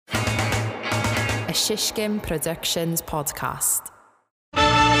a Shishkin Productions podcast.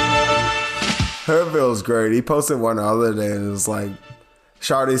 Herville's great. He posted one the other day and it was like,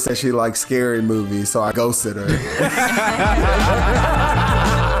 Shawty said she likes scary movies, so I ghosted her.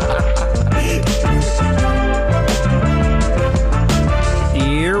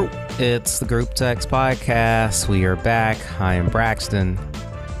 Here, it's the Group Text Podcast. We are back. I am Braxton.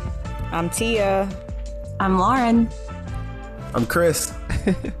 I'm Tia. I'm Lauren. I'm Chris.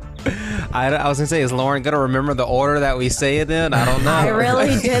 I was gonna say, is Lauren gonna remember the order that we say it in? I don't know. I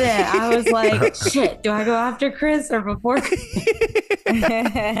really didn't. I was like, shit, do I go after Chris or before?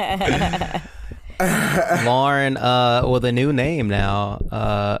 Lauren, with a new name now,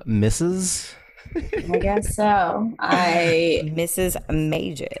 Mrs. I guess so. Mrs.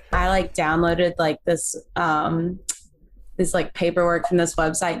 Major. I like downloaded like this like paperwork from this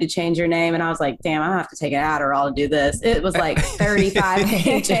website to change your name, and I was like, damn, I have to take an Adderall to do this. It was like 35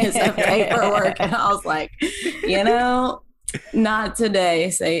 pages of paperwork, and I was like, not today,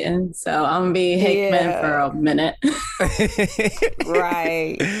 Satan. So I'm gonna be Hickman for a minute.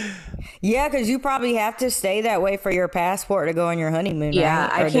 Right. Yeah, because you probably have to stay that way for your passport to go on your honeymoon. Yeah,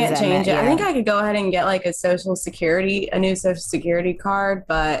 right? I can't change it. Yeah. I think I could go ahead and get like a new social security card,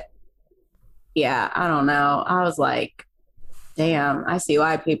 but yeah, I don't know. I was like, damn, I see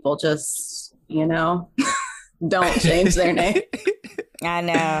why people just, don't change their name. I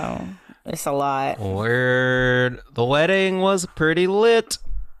know. It's a lot. Word. The wedding was pretty lit.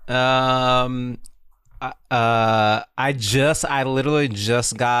 I literally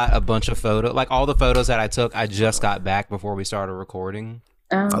just got a bunch of photos, like all the photos that I took, I just got back before we started recording.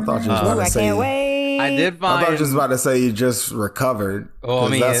 I thought you was about to I say. can't wait. I did find. I thought you was about to say you just recovered. Oh, I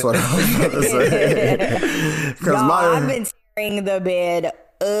mean, that's what I was about to say. Because I've been tearing the bed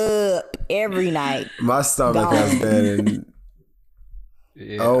up every night. My stomach has been.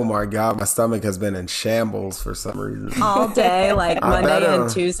 Yeah. Oh my God, my stomach has been in shambles for some reason. All day, like Monday better.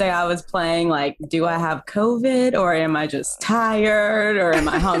 and Tuesday, I was playing like, do I have COVID or am I just tired or am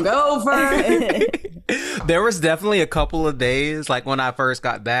I hungover? There was definitely a couple of days, like when I first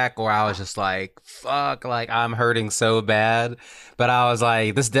got back, where I was just like, fuck, like I'm hurting so bad. But I was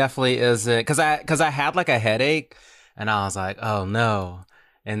like, this definitely isn't, because I had like a headache and I was like, oh no.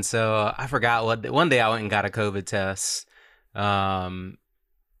 And so I forgot one day I went and got a COVID test.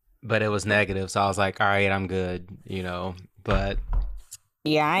 But it was negative, so I was like, all right, I'm good, but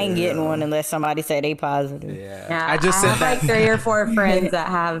Yeah, I ain't getting one unless somebody say they positive. Yeah, I just said have that. like 3 or 4 friends that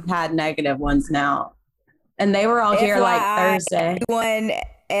have had negative ones now, and they were all here like Thursday. Everyone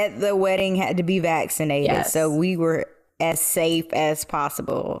at the wedding had to be vaccinated, Yes. so we were as safe as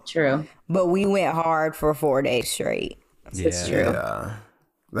possible. True. But we went hard for 4 days straight. It's true. Yeah,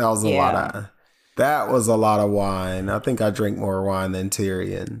 that was That was a lot of wine. I think I drink more wine than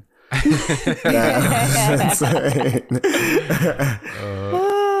Tyrion. That's insane.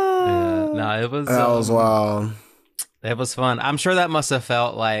 No, it was. That was wild. It was fun. I'm sure that must have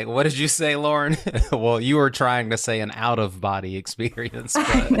felt like, what did you say, Lauren? Well, you were trying to say an out-of-body experience.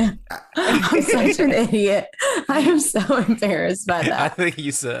 But I'm such an idiot. I am so embarrassed by I that. think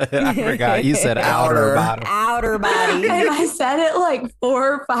you said, I forgot, you said outer body. Outer body. And I said it like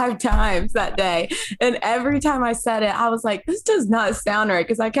 4 or 5 times that day. And every time I said it, I was like, this does not sound right.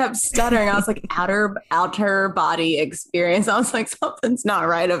 Because I kept stuttering. I was like, outer body experience. I was like, something's not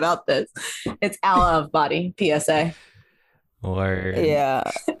right about this. It's out of body, PSA. Word. Yeah.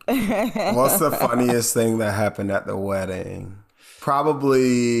 What's the funniest thing that happened at the wedding?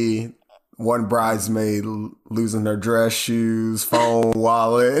 Probably one bridesmaid losing her dress, shoes, phone,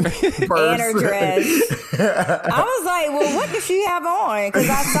 wallet, purse. And her dress. I was like, well, what does she have on? Because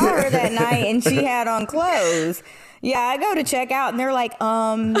I saw her that night and she had on clothes. Yeah, I go to check out and they're like,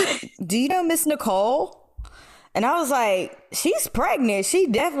 do you know Miss Nicole? And I was like, she's pregnant. She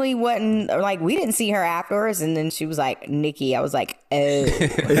definitely wasn't, like, we didn't see her afterwards. And then she was like, Nikki. I was like, oh.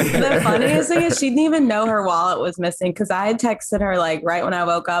 The funniest thing is she didn't even know her wallet was missing because I had texted her like right when I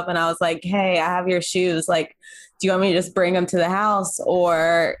woke up and I was like, hey, I have your shoes. Like, do you want me to just bring them to the house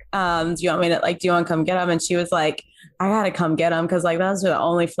or do you want me to do you want to come get them? And she was like, I got to come get them because like those are the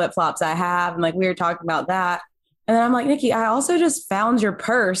only flip-flops I have. And like we were talking about that. And then I'm like, Nikki, I also just found your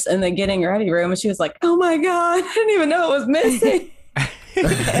purse in the getting ready room. And she was like, oh my God, I didn't even know it was missing.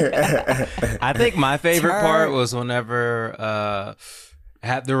 I think my favorite part was whenever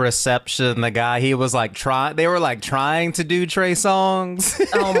at the reception, the guy, he was like they were like trying to do Trey songs.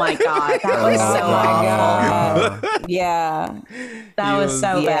 Oh my God. That was so awful. Yeah. That was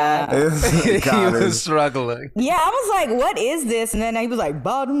so bad. He was struggling. Yeah, I was like, what is this? And then he was like,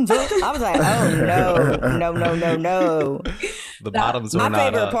 bottoms up. I was like, oh, no. The bottoms were My not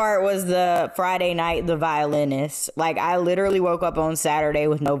favorite up. part was the Friday night, the violinist. Like, I literally woke up on Saturday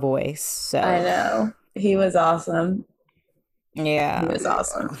with no voice. So I know. He was awesome. yeah, He was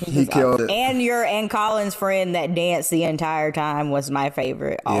awesome. He killed it. and Colin's friend that danced the entire time was my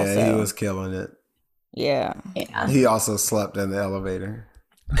favorite. Also, Yeah, he was killing it. Yeah. Yeah. He also slept in the elevator.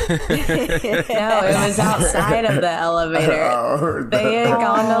 No, it was outside of the elevator. Oh, They had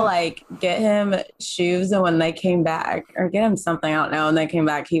gone to like get him shoes, and when they came back, or get him something, I don't know. When they came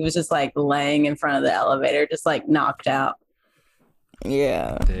back, he was just like laying in front of the elevator, just like knocked out.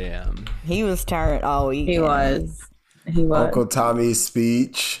 Yeah. Damn. He was tired all week. He was. He was. Uncle Tommy's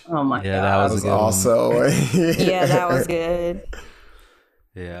speech Oh my Yeah, god. that was a was good one. also. Yeah, that was good.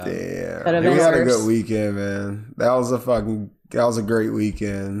 Yeah. Damn. Could've We been had a worse. good weekend, man. That was a great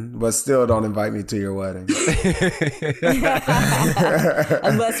weekend. But still, don't invite me to your wedding.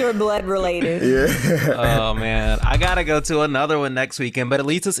 Unless we're blood related. Yeah. Oh man, I gotta go to another one next weekend, but at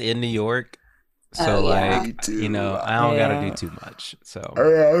least it's in New York, so Oh, yeah. like Me too. you know, I don't gotta Yeah. do too much. So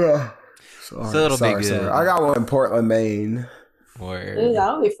Yeah. Sorry, So it'll be sorry, good. sorry. I got one in Portland, Maine. Ooh, word.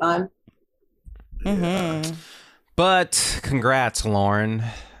 that'll be fun. Mm-hmm. But congrats, Lauren.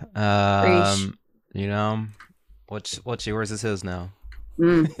 Preach. You know, what's yours is his now.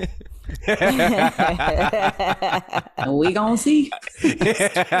 Mm. And we gonna see.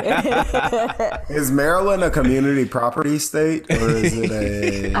 Is Maryland a community property state or is it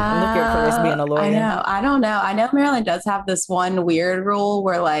a? Look at Chris being a lawyer. I know. I don't know. I know Maryland does have this one weird rule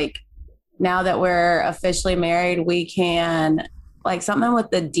where, like, now that we're officially married, we can, like, something with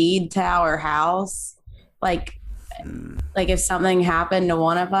the deed to our house. Like if something happened to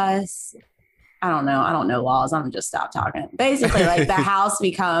one of us, I don't know. I don't know laws. I'm just stop talking. Basically, like, the house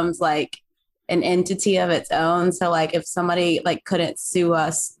becomes like an entity of its own. So, like, if somebody like couldn't sue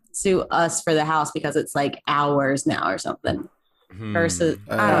us for the house because it's like ours now or something. Versus,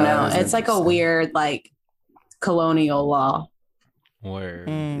 I don't know. That's It's like a interesting. weird, like, colonial law. Word.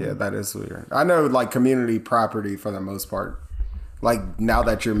 Yeah, that is weird. I know, like, community property for the most part. Like, now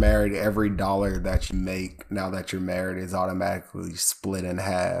that you're married, every dollar that you make now that you're married is automatically split in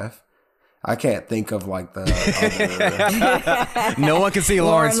half. I can't think of like the other, No one can see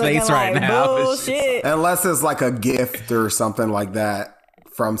Lauren's Lauren face looking right like, now. Bullshit. unless it's like a gift or something like that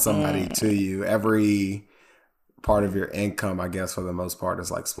from somebody to you. Every part of your income, I guess, for the most part,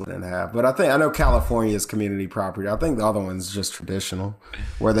 is like split in half. But I know California is community property. I think the other one's just traditional,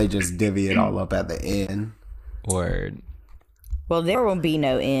 where they just divvy it all up at the end. Word. Well, there will be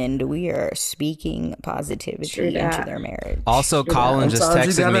no end. We are speaking positivity True into that. their marriage. Also, Colin just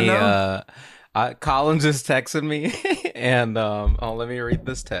Sometimes you texted me. gotta Colin just texted me, and let me read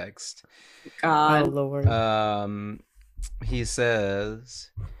this text. Oh, God. Lord. He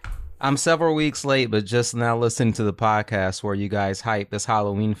says, "I'm several weeks late, but just now listening to the podcast where you guys hype this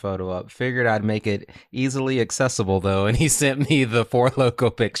Halloween photo up. Figured I'd make it easily accessible though." And he sent me the Four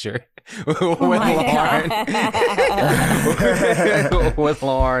Loko picture with Lauren, with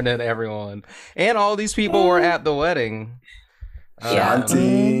Lauren and everyone, and all these people were at the wedding. Yeah.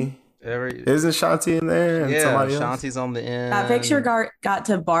 Shanti. Every Isn't Shanti in there? And yeah, somebody else? Shanti's on the end. That picture got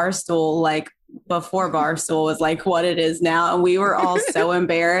to Barstool, like, before Barstool was like what it is now. And we were all so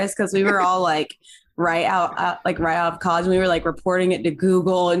embarrassed because we were all like right out of college. And we were like reporting it to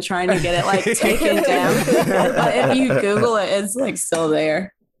Google and trying to get it like taken down. But if you Google it, it's like still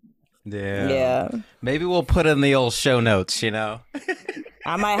there. Yeah. Yeah. Maybe we'll put in the old show notes, you know?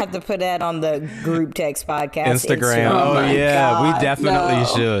 I might have to put that on the group text podcast. Instagram. Oh Oh, my yeah. God, we definitely no.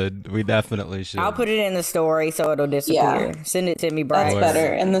 should. We definitely should. I'll put it in the story so it'll disappear. Send it to me, That's Bryce.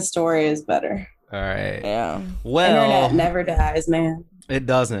 better. And the story is better. All right. Yeah. Well, Internet never dies, man. it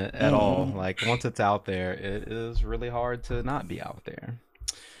doesn't at all. Like, once it's out there, it is really hard to not be out there.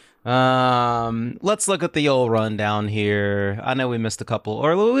 Let's look at the old rundown here. I know we missed a couple,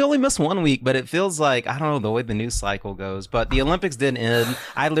 or we only missed 1 week, but it feels like, I don't know, the way the news cycle goes. But the Olympics did end.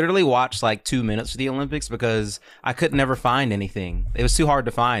 I literally watched like 2 minutes of the Olympics because I could never find anything. It was too hard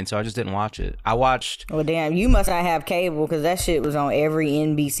to find, so I just didn't watch it. I watched. Well, damn, you must not have cable because that shit was on every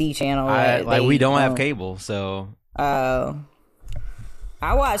NBC channel. We don't have cable, so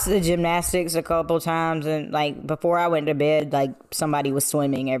I watched the gymnastics a couple times, and like before I went to bed, like somebody was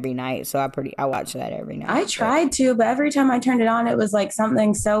swimming every night, so I watched that every night. I tried to, but every time I turned it on, it was like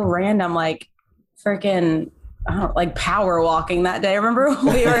something so random, like freaking, like power walking that day. Remember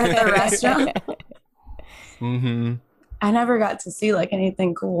when we were at the restaurant? Mm-hmm. I never got to see like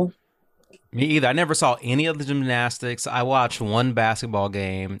anything cool. Me either. I never saw any of the gymnastics. I watched one basketball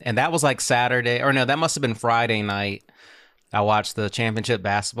game, and that was like Saturday, or no, that must have been Friday night. I watched the championship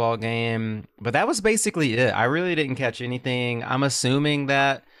basketball game, but that was basically it. I really didn't catch anything. I'm assuming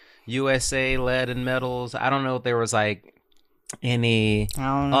that USA led in medals. I don't know if there was like any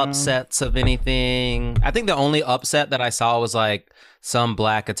upsets of anything. I think the only upset that I saw was like some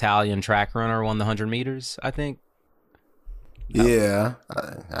black Italian track runner won the 100 meters, I think. Yeah,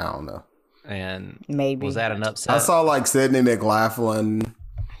 I don't know. And maybe was that an upset? I saw like Sydney McLaughlin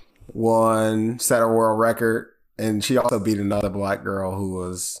set a world record, and she also beat another black girl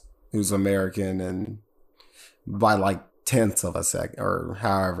who's American, and by like tenths of a second or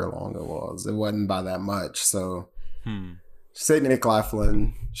however long it was. It wasn't by that much. So Sydney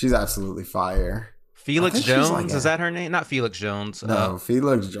McLaughlin, she's absolutely fire. Felix Jones, like is that her name? Not Felix Jones. No,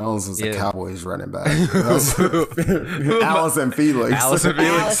 Felix Jones was a Cowboys running back. Allison Felix. Allison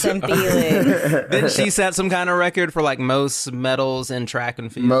Felix. Didn't she set some kind of record for like most medals in track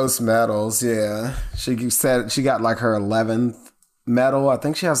and field? Most medals, yeah. She said she got like her 11th medal. I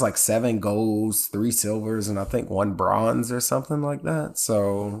think she has like 7 golds, 3 silvers, and I think 1 bronze or something like that.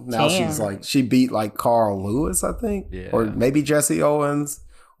 So now she's like, she beat like Carl Lewis, I think, or maybe Jesse Owens.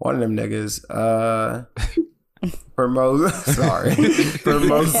 One of them niggas, for most, sorry, for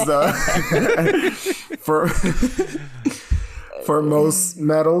most, for most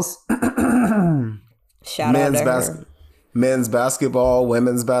medals. Shout out to her. Men's basketball,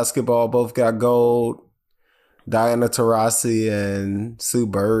 women's basketball, both got gold. Diana Taurasi and Sue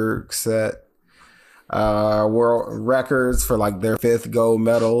Berg set world records for like their 5th gold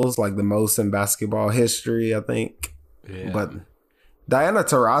medals, like the most in basketball history, I think. Yeah. But Diana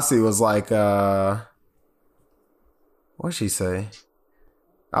Taurasi was like, what'd she say?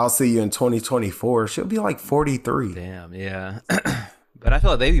 I'll see you in 2024. She'll be like 43. Damn, yeah. But I feel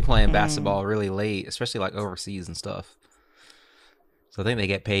like they be playing basketball really late, especially like overseas and stuff. So I think they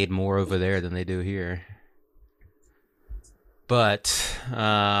get paid more over there than they do here. But,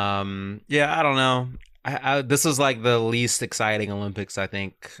 yeah, I don't know. This is like the least exciting Olympics, I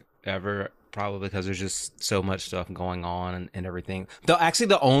think, ever. Probably because there's just so much stuff going on and everything. Though actually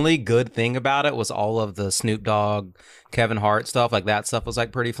the only good thing about it was all of the Snoop Dogg, Kevin Hart stuff. Like that stuff was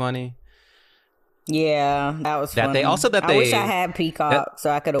like pretty funny. Yeah, that was funny. They also I wish I had Peacock so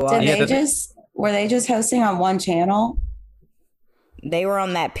I could have watched. Were they just hosting on one channel? They were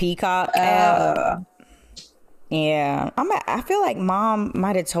on that Peacock app. Yeah, I feel like Mom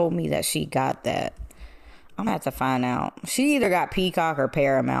might have told me that she got that. I'm gonna have to find out. She either got Peacock or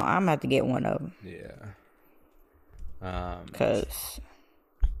Paramount. I'm gonna have to get one of them. Yeah. Cause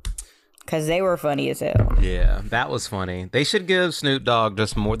they were funny as hell. Yeah, that was funny. They should give Snoop Dogg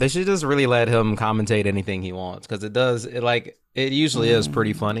just more. They should just really let him commentate anything he wants, because it usually is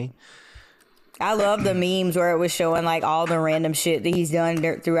pretty funny. I love the memes where it was showing like all the random shit that he's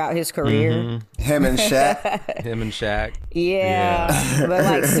done throughout his career. Him and Shaq. Yeah. But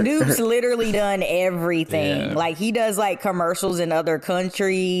like Snoop's literally done everything. Yeah. Like he does like commercials in other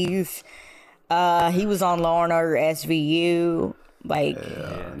countries. He was on Law and Order SVU. Like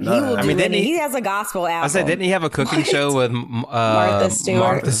he will do anything. He has a gospel album. I said, didn't he have a cooking show with Martha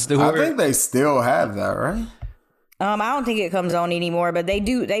Stewart? I think they still have that, right? I don't think it comes on anymore, but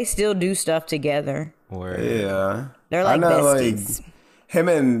they still do stuff together. Yeah. They're like besties. Like, him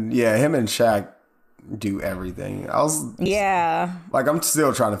and Shaq do everything. Like I'm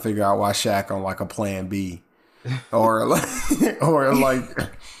still trying to figure out why Shaq on like a plan B or like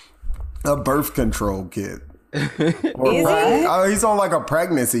a birth control kit. Or he's on like a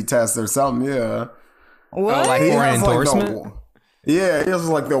pregnancy test or something, yeah. What? Like for an endorsement? Yeah, he has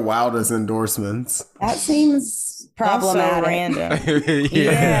like the wildest endorsements. That seems problematic. So random.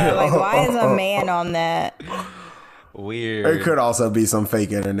 Yeah, like why is a man on that? Weird. It could also be some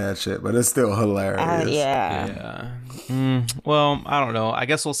fake internet shit, but it's still hilarious. Yeah. Well, I don't know. I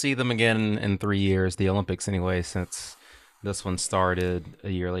guess we'll see them again in 3 years, the Olympics anyway, since this one started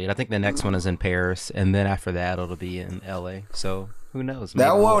a year late. I think the next one is in Paris, and then after that it'll be in LA. So who knows?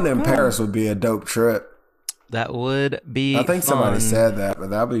 That one in Paris would be a dope trip. That would be I think fun. Somebody said that, but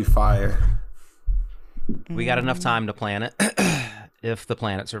that'd be fire. We got enough time to plan it if the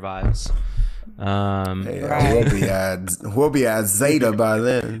planet survives. We'll be at Zeta by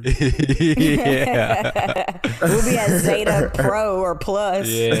then. Yeah. We'll be at Zeta Pro or Plus.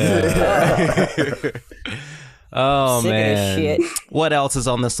 Yeah. Oh, Sick man. of shit. What else is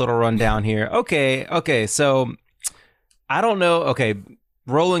on this little rundown here? Okay. So I don't know. Okay.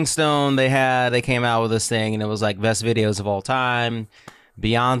 Rolling Stone, they came out with this thing and it was like best videos of all time.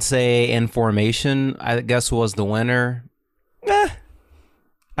 Beyonce Information, I guess, was the winner.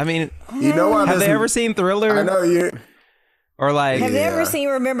 I mean, you know what? Have they ever seen Thriller? I know you. Or like, Have you ever Yeah. seen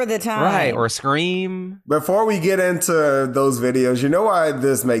Remember the Time? right, or Scream. Before we get into those videos, you know why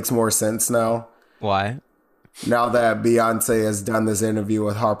this makes more sense now? Why? Now that Beyonce has done this interview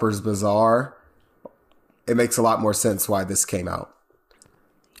with Harper's Bazaar, it makes a lot more sense why this came out.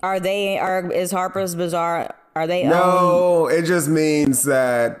 Is Harper's Bazaar, are they No, it just means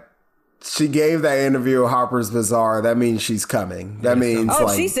that she gave that interview at Harper's Bazaar. That means she's coming. That means Oh,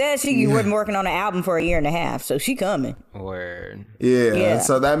 like, she said she wasn't working on an album for a year and a half, so she coming. Word. yeah.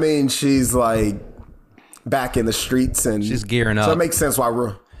 So that means she's like back in the streets and She's gearing So up. it makes sense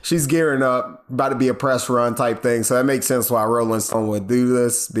why she's gearing up, about to be a press run type thing. So that makes sense why Rolling Stone would do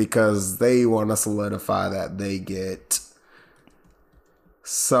this, because they want to solidify that they get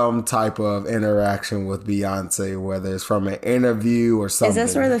some type of interaction with Beyonce, whether it's from an interview or something. Is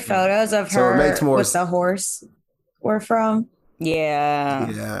this where the photos of So it her makes more with the horse were from? Yeah.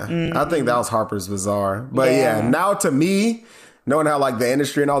 Yeah, I think that was Harper's Bazaar. But yeah, Yeah. now to me, knowing how like the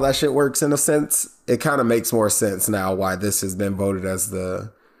industry and all that shit works in a sense, it kind of makes more sense now why this has been voted as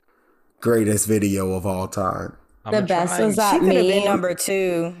the greatest video of all time. The best was She that could have been meme. number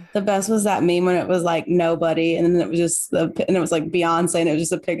 2. The best was that meme when it was like nobody, and then it was just and it was like Beyonce, and it was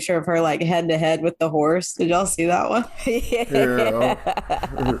just a picture of her like head to head with the horse. Did y'all see that one? Yeah.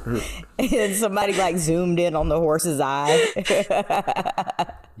 And somebody like zoomed in on the horse's eye.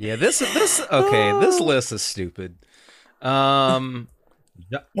 Yeah, this list is stupid.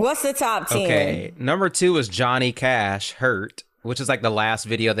 What's the top 10? Okay, number 2 is Johnny Cash, Hurt, which is like the last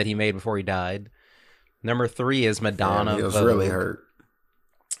video that he made before he died. Number 3 is Madonna. Yeah, he was Vogue. really hurt.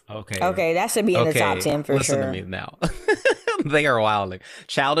 Okay, that should be in the top 10 for listen sure. to me now. They are wilding.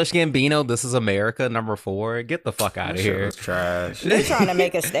 Childish Gambino, This Is America, number 4. Get the fuck out of That shit here. was trash. They're trying to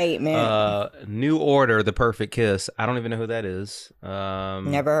make a statement. New Order, The Perfect Kiss. I don't even know who that is.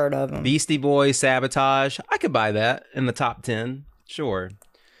 Never heard of them. Beastie Boys, Sabotage. I could buy that in the top 10. Sure.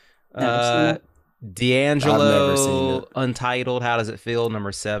 Never seen it. D'Angelo, I've never seen it. Untitled, How Does It Feel,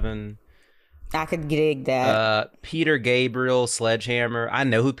 number 7. I could dig that. Peter Gabriel, Sledgehammer. I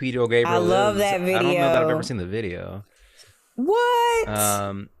know who Peter Gabriel is. I love that I don't know that I've video. ever seen the video. What?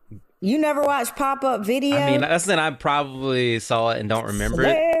 You never watched Pop-Up Video? I mean, that's then I probably saw it and don't remember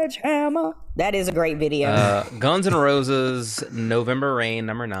it. Sledgehammer. That is a great video. Guns N' Roses, November Rain,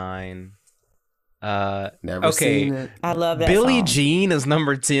 number 9. Never seen it. I love that Billie song. Jean is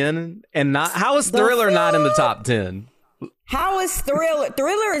number 10, and not how is Thriller not in the top 10? How is Thriller?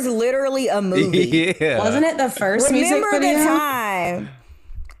 Thriller is literally a movie. Yeah, Wasn't it the first music Remember video? the time?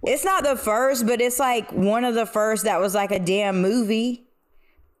 It's not the first, but it's like one of the first that was like a damn movie.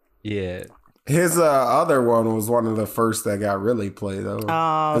 Yeah. His other one was one of the first that got really played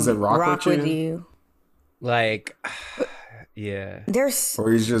though. Is it Rock, with you? Like, yeah, There's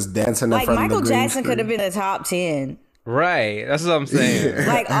Or he's just dancing in like front Michael of the green Jackson could have screen? been a top 10. right. That's what I'm saying.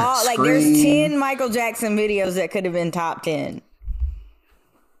 Like there's Scream. 10 Michael Jackson videos that could have been top 10.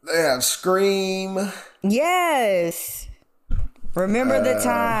 They have Scream. Yes. Remember the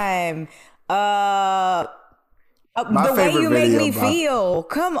time. My The Way favorite You Make video Me by- Feel.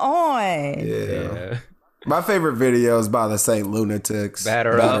 Come on. Yeah. My favorite video is by the Saint Lunatics.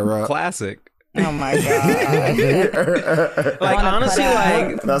 Batter up, classic. Oh my God. Like honestly,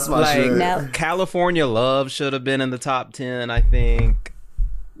 like That's my like shit. No. California Love should have been in the top 10. I think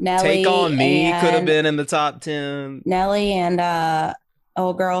Nelly Take On Me and- could have been in the top 10. Nelly and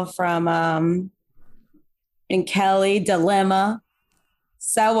old girl from and Kelly, Dilemma.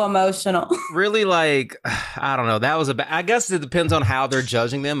 So emotional. Really, like I don't know. That was I guess it depends on how they're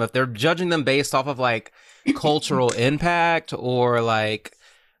judging them. If they're judging them based off of like cultural impact or like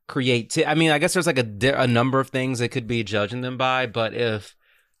creativity. I mean, I guess there's like a number of things they could be judging them by. But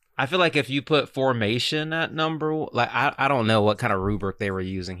I feel like if you put Formation at number, like I don't know what kind of rubric they were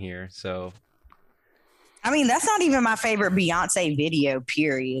using here. So I mean, that's not even my favorite Beyonce video,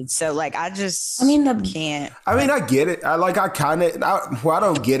 period. So, like, I can't. I mean, I get it. I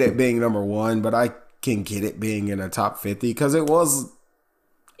don't get it being number 1, but I can get it being in a top 50 because it was.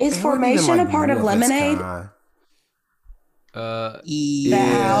 Is it wasn't Formation even, a like, part of new its Lemonade? kind. The Yeah.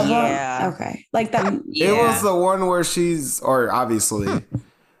 album? Yeah. Okay. Like that. It was the one where she's, or obviously,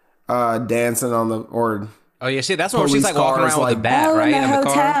 dancing on the, or oh yeah, see that's where she's Police like walking cars, around with a like- bat, Oh, right? in the In the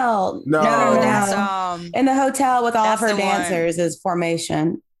car. hotel. No. No, No. that's In the hotel with all of That's her the one. dancers is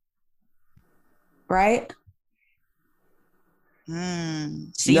Formation. Right?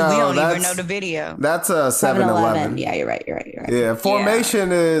 See, No, we don't even that's- know the video. that's a 7-Eleven. Yeah, you're right. You're right. Yeah,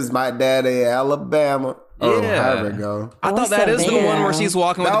 Formation is My Daddy Alabama. Or Yeah. however it go. I What's thought that the is the one where video? she's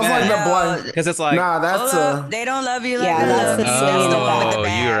walking with That the was like bat. the blind. Because it's like Nah, that's Hold up, they don't love you like Yeah, I that's love the you. scene in the one with back. oh,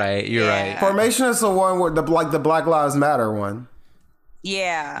 bat. you're right. right. You're right. Formation is the one with the Black Lives Matter one.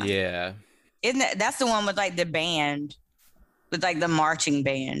 Yeah. Yeah. That's the one with like the band, with like the marching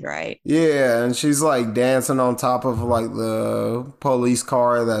band, right? Yeah, and she's like dancing on top of like the police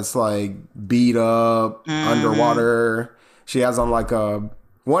car that's like beat up underwater. She has on like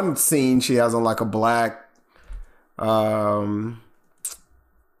one scene. She has on like a black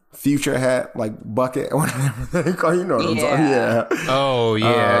Future hat, like bucket, whatever they call. You know what I'm talking? Yeah. Oh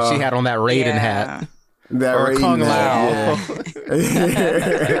yeah, she had on that Raiden hat. That or Raiden Kung hat,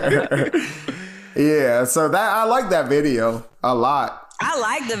 Lao. Yeah, so that I like that video a lot. I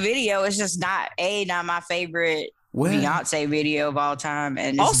like the video. It's just not my favorite Beyonce video of all time.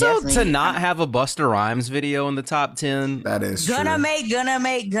 And it's also to not have a Busta Rhymes video in the top 10. That is gonna make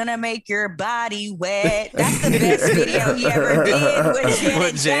your body wet. That's the best video he ever did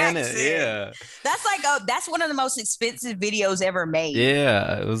with Janet Jackson. Yeah. That's like that's one of the most expensive videos ever made.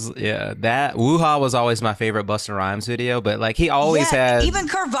 Yeah, it was. Yeah, that Woo-Ha was always my favorite Busta Rhymes video, but like he always had even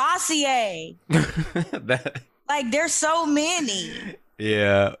Curvassier. Like there's so many.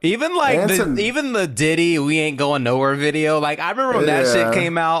 Yeah, even like even the Diddy "We Ain't Going Nowhere" video. Like I remember when that shit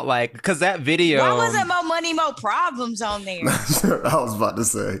came out, like because that video. Why wasn't More Money, More Problems on there? I was about to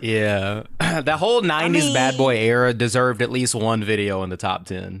say. Yeah, that whole '90s bad boy era deserved at least one video in the top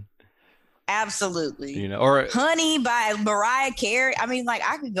 10. Absolutely. You know, or Honey by Mariah Carey. I mean, like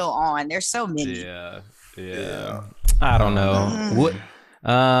I could go on. There's so many. Yeah. I don't know.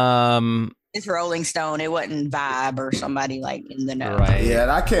 It's Rolling Stone. It wasn't Vibe or somebody like in the know. Right. Yeah,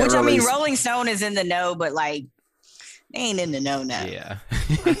 I can't. Which I mean, Rolling Stone is in the know, but like they ain't in the know now. Yeah.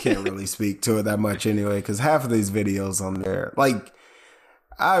 I can't really speak to it that much anyway, because half of these videos on there, like,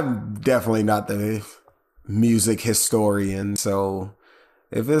 I'm definitely not the music historian, so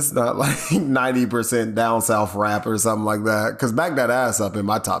if it's not like 90% down south rap or something like that, because Back That Ass Up in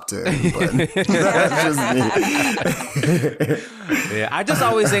my top 10, but that's just me. Yeah, I just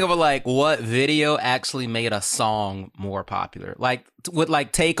always think of like what video actually made a song more popular. Like with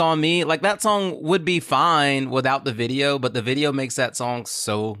like Take On Me, like that song would be fine without the video, but the video makes that song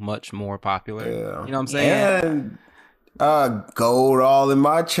so much more popular. Yeah. You know what I'm saying? And gold all in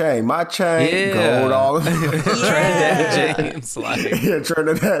my chain, gold all in my Trinidad James, like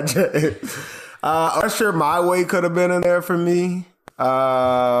Trinidad James. Usher, My Way could have been in there for me.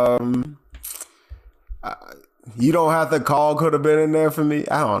 You Don't Have to Call could have been in there for me.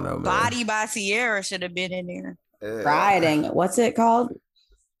 I don't know, man. Body by Sierra should have been in there. Riding. What's it called?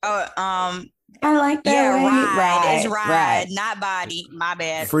 Oh, I like that. Yeah, way. Ride. It's Ride, not Body. My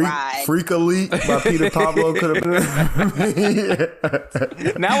bad. Ride. Freak Elite by Peter Pablo could have been in there.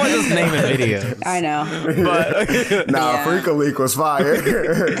 Now we're just naming videos. I know. But Freak Elite was fire. He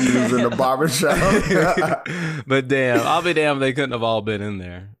was in the barbershop. But damn, I'll be damned they couldn't have all been in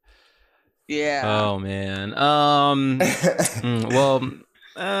there. Yeah. Oh man.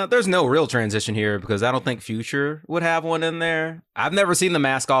 There's no real transition here because I don't think Future would have one in there. I've never seen the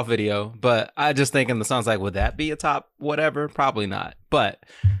Mask Off video, but I just think in the songs like, would that be a top whatever? Probably not. But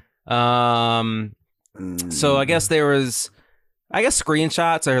so I guess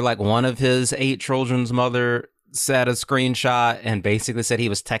screenshots are like one of his 8 children's mother said a screenshot and basically said he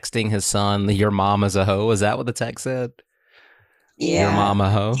was texting his son, "Your mom is a hoe." Is that what the text said? Yeah. Your mom a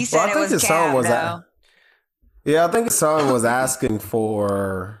hoe? He said it was Cam, though. Yeah, I think his son was asking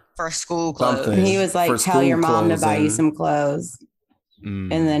for school clothes. Something. He was like, "Tell your mom to buy you some clothes."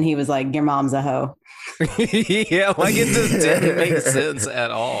 Mm. And then he was like, "Your mom's a hoe." Yeah, like it just didn't make sense at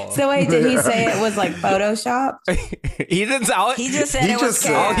all. So wait, did he say it was like Photoshop? He didn't. He just said it was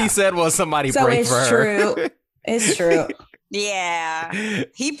Cam. All he said was somebody pray for her. True. It's true. Yeah.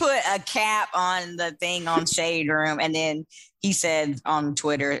 He put a cap on the thing on Shade Room, and then he said on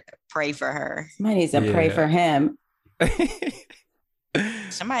Twitter, "Pray for her." Somebody needs to pray for him.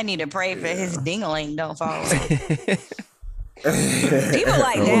 Somebody need to pray for his dingling don't fall off. People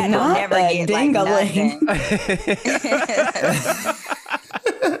like that don't never get dingling. He needs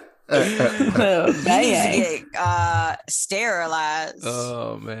to get sterilized.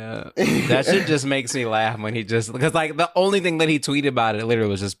 Oh man, that shit just makes me laugh when he just because like the only thing that he tweeted about it literally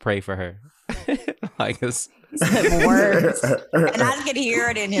was just pray for her. Like it's words, and I can hear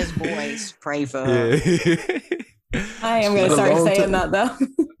it in his voice. Pray for her. Yeah. I am going to start saying that though.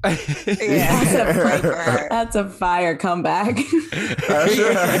 Yeah, that's a fire comeback.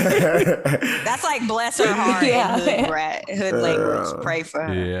 That's like bless her heart in hood language. Pray for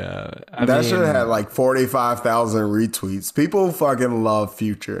her. Yeah, that should have had like 45,000 retweets. People fucking love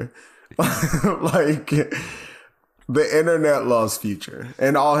Future. Like the internet loves Future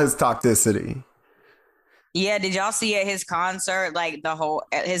and all his toxicity. Yeah, did y'all see at his concert, like the whole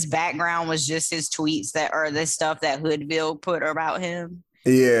his background was just his tweets that or the stuff that Hoodville put about him?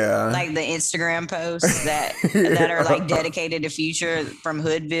 Yeah. Like the Instagram posts that are like dedicated to Future from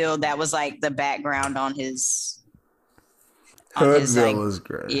Hoodville. That was like the background on his Hoodville is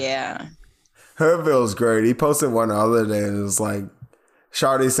great. Yeah. Hoodville's great. He posted one the other day and it was like,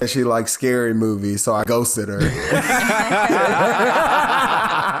 Shawty said she likes scary movies, so I ghosted her.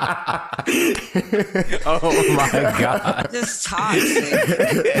 Oh my God. Just toxic.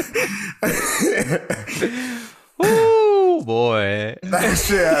 Ooh, boy. That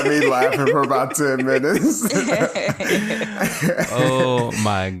shit had me laughing for about 10 minutes. Oh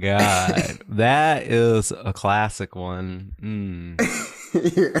my God. That is a classic one.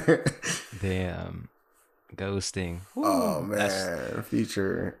 Damn. Ghosting. Ooh, oh man.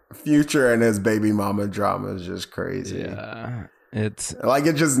 Future and his baby mama drama is just crazy. Yeah. It's like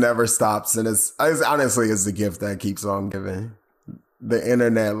it just never stops, and it's honestly it's the gift that keeps on giving. The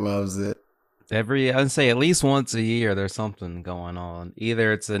internet loves it. I'd say at least once a year there's something going on.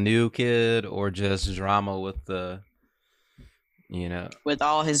 Either it's a new kid or just drama with the, with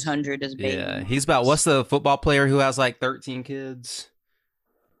all his 100 as baby. Yeah, he's about, what's the football player who has like 13 kids?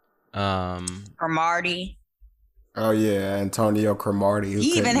 Cromartie. Oh yeah, Antonio Cromartie.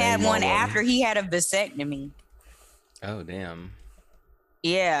 He even had one after he had a vasectomy. Oh damn.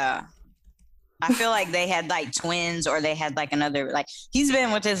 Yeah. I feel like they had like twins or they had like another, like he's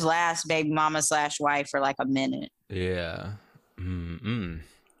been with his last baby mama / wife for like a minute. Yeah. Damn.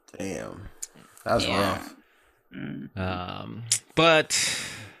 That's rough. But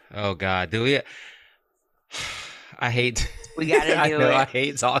oh God, do we I hate we gotta do it. I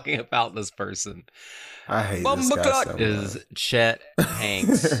hate talking about this person. I hate this guy so much. Is Chet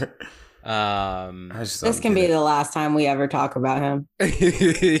Hanks. This can be the last time we ever talk about him.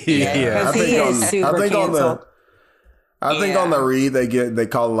 Yeah. I think on the read they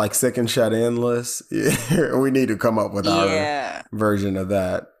call it like sick and shut in list. Yeah. We need to come up with our version of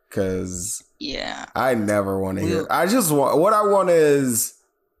that because I never want to hear. I just want what I want is,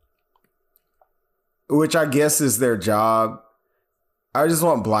 which I guess is their job. I just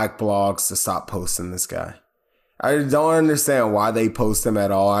want black blogs to stop posting this guy. I don't understand why they post him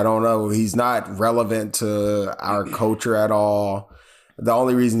at all. I don't know. He's not relevant to our culture at all. The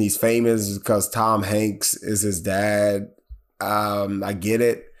only reason he's famous is because Tom Hanks is his dad. I get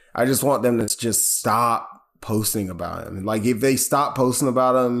it. I just want them to just stop posting about him. Like, if they stop posting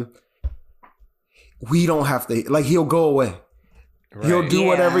about him, we don't have to, like, he'll go away. Right. He'll do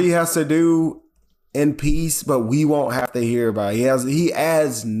whatever he has to do in peace, but we won't have to hear about it. He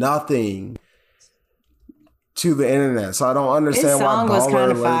adds nothing to the internet, so I don't understand why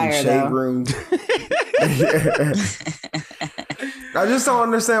Baller Alert and Shade Room. I just don't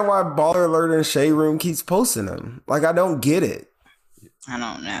understand why Baller Alert and Shade Room keeps posting him. Like, I don't get it. I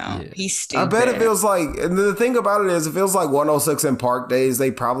don't know. He's stupid. I bet it feels like, and the thing about it is, it feels like 106 in Park Days.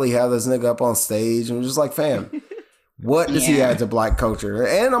 They probably have this nigga up on stage and just like, fam, what does he add to black culture?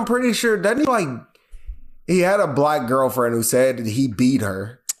 And I'm pretty sure, doesn't he had a black girlfriend who said he beat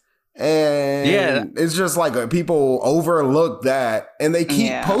her. And it's just like people overlook that and they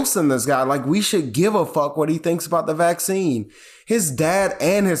keep posting this guy. Like, we should give a fuck what he thinks about the vaccine. His dad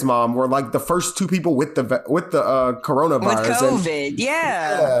and his mom were like the first two people with the coronavirus. With COVID,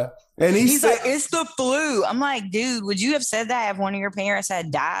 yeah. And he's like, it's the flu. I'm like, dude, would you have said that if one of your parents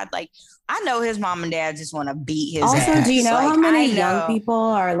had died? Like, I know his mom and dad just want to beat his ass. Also, do you know how many young people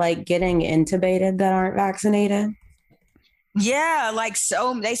are like getting intubated that aren't vaccinated? Yeah, like,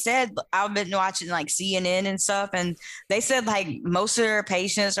 so they said, I've been watching like CNN and stuff, and they said like most of their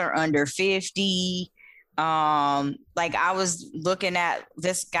patients are under 50. Like, I was looking at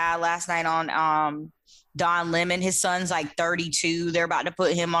this guy last night on Don Lemon. His son's like 32. They're about to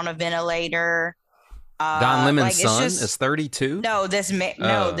put him on a ventilator. Don Lemon's son is 32? No, this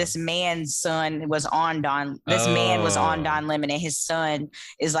man's son was on Don. This man was on Don Lemon, and his son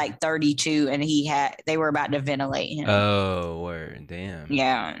is like 32, and they were about to ventilate him. Oh, word, damn.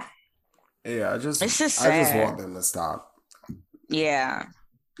 Yeah. Yeah, I just sad. want them to stop. Yeah.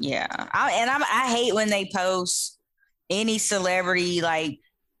 Yeah. I hate when they post any celebrity like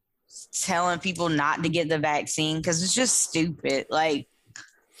telling people not to get the vaccine, because it's just stupid. Like,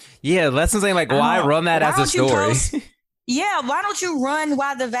 yeah, that's the thing. Like, why run that as a story? Why don't you run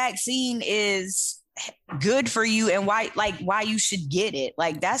why the vaccine is good for you and why you should get it?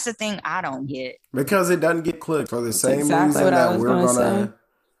 Like, that's the thing I don't get. Because it doesn't get clicked for the same reason that we're gonna.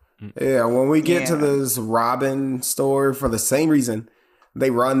 Yeah, when we get to this Robin story, for the same reason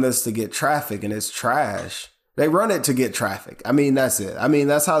they run this to get traffic, and it's trash. They run it to get traffic. I mean, that's it. I mean,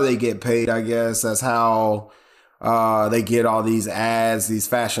 that's how they get paid, I guess. That's how they get all these ads, these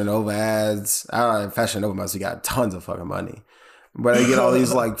Fashion Nova ads. Fashion Nova must have got tons of fucking money. But they get all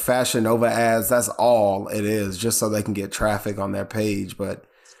these like Fashion Nova ads. That's all it is, just so they can get traffic on their page. But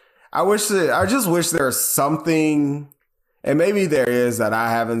I just wish there's something, and maybe there is that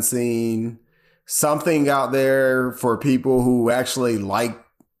I haven't seen, something out there for people who actually like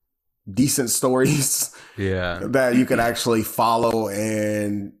decent stories. Yeah. That you could actually follow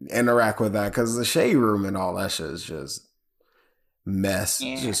and interact with that. Because the Shade Room and all that shit is just mess.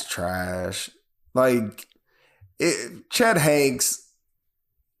 Just trash. Like, Chet Hanks,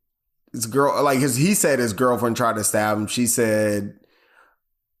 his girl, like he said his girlfriend tried to stab him. She said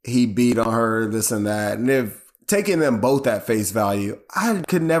he beat on her, this and that. And if taking them both at face value, I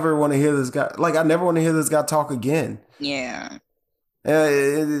could never want to hear this guy. Like, I never want to hear this guy talk again. Yeah.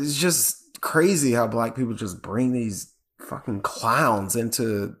 It's just crazy how black people just bring these fucking clowns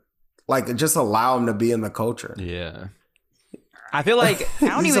into, like, just allow them to be in the culture. Yeah. I feel like I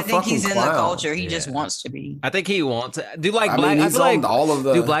don't even think he's in the clown. culture. He just wants to be. I think he wants to do like I black. mean, I he's feel like on all of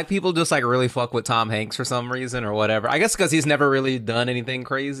the. do black people just like really fuck with Tom Hanks for some reason or whatever? I guess because he's never really done anything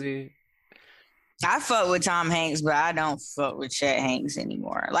crazy. I fuck with Tom Hanks, but I don't fuck with Chet Hanks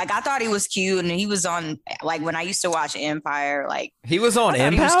anymore. Like, I thought he was cute, and he was on, like, when I used to watch Empire, like, He was on I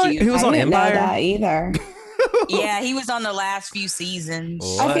thought he was Empire. cute. He was I on didn't know Empire. that either. yeah, he was on the last few seasons.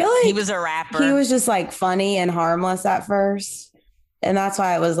 I feel like He was a rapper. he was just like funny and harmless at first. And that's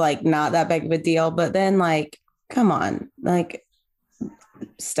why it was like not that big of a deal. But then, like, come on, like,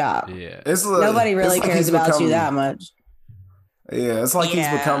 stop. Yeah. Nobody really it's like cares he's about become- you that much. Yeah, it's like he's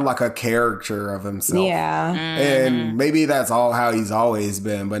Yeah. become like a character of himself. Yeah. And maybe that's all how he's always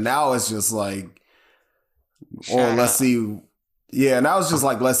been. But now it's just like, let's see. Yeah, now it's just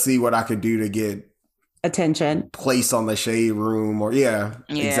like, let's see what I could do to get Attention. placed on the Shade Room. Or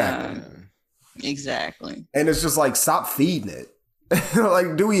exactly. Exactly. And it's just like, stop feeding it.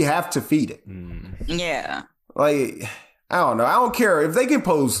 Like, do we have to feed it? Yeah. Like, I don't know. I don't care if they can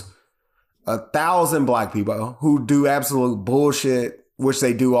post 1,000 black people who do absolute bullshit, which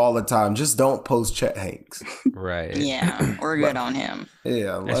they do all the time. Just don't post Chet Hanks. Right. Yeah. We're good on him.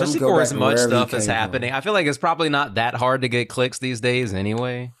 Yeah, let him Especially go for back as to much wherever he stuff is came happening. from. I feel like it's probably not that hard to get clicks these days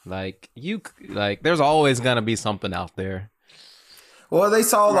anyway. Like there's always gonna be something out there. Well, they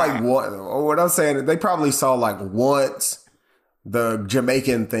saw like what I'm saying. They probably saw like once the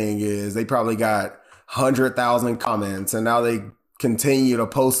Jamaican thing is. They probably got 100,000 comments, and now they continue to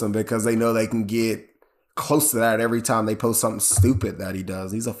post them because they know they can get close to that every time they post something stupid that he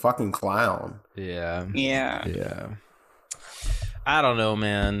does. He's a fucking clown. Yeah. Yeah. Yeah. I don't know,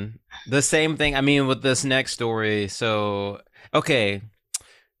 man. The same thing. I mean, with this next story. So, okay.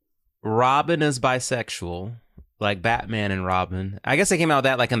 Robin is bisexual, like Batman and Robin. I guess they came out with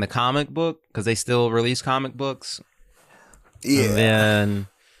that like in the comic book because they still release comic books. Yeah. And then,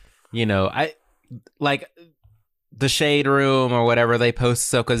 you know, I like the Shade Room or whatever they post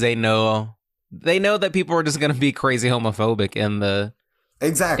so because they know that people are just gonna be crazy homophobic in the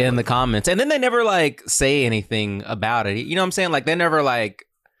comments, and then they never like say anything about it. You know what I'm saying? Like they never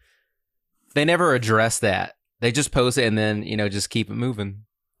address that. They just post it and then just keep it moving.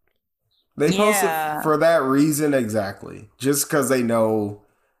 They post it for that reason exactly, just because they know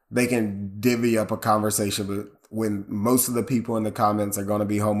they can divvy up a conversation, but when most of the people in the comments are going to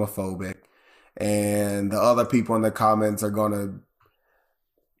be homophobic, and the other people in the comments are going to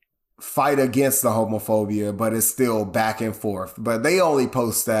fight against the homophobia, but it's still back and forth. But they only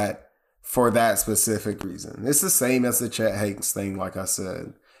post that for that specific reason. It's the same as the Chet Hanks thing, like I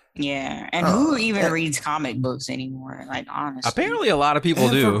said. Yeah. And who even reads comic books anymore? Like, honestly. Apparently a lot of people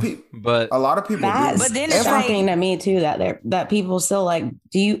do, but a lot of people do. But then it's shocking to me too that people still like,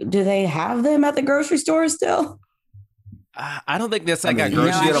 do they have them at the grocery store still? I don't think that's like a No,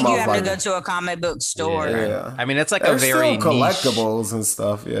 grocery. I think you have to like- go to a comic book store. Yeah. I mean, it's like There's a very still niche, collectibles and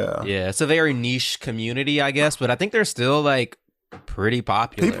stuff. Yeah. yeah, it's a very niche community, I guess, but I think they're still like pretty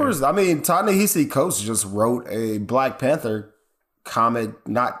popular. Ta-Nehisi Coates just wrote a Black Panther comic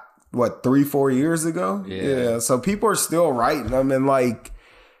not 3-4 years ago. Yeah. So people are still writing them, and like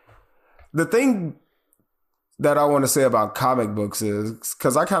the thing that I want to say about comic books is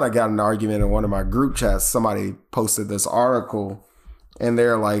because I kind of got an argument in one of my group chats. Somebody posted this article and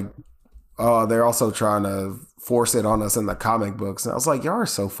they're like, oh, they're also trying to force it on us in the comic books. And I was like, y'all are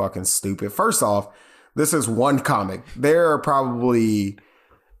so fucking stupid. First off, this is one comic. There are probably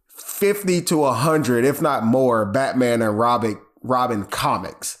 50 to 100, if not more, Batman and Robin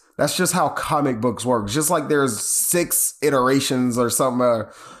comics. That's just how comic books work. Just like there's 6 iterations or something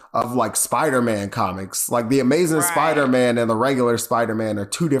of like Spider-Man comics. Like the Amazing Right. Spider-Man and the regular Spider-Man are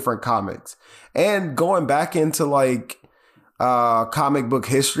two different comics. And going back into like comic book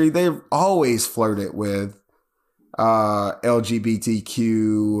history, they've always flirted with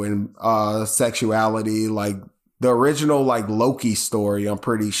LGBTQ and sexuality. Like the original like Loki story, I'm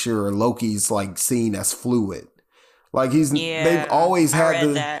pretty sure Loki's like seen as fluid. Like they've always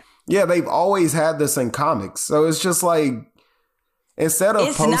had that. Yeah, they've always had this in comics. So it's just like instead of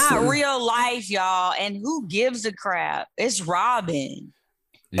It's posting, not real life, y'all. And who gives a crap? It's Robin.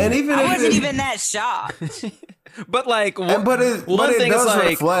 and even I if wasn't it- even that shocked. But like, but it does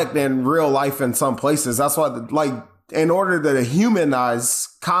reflect in real life in some places. That's why, like, in order to humanize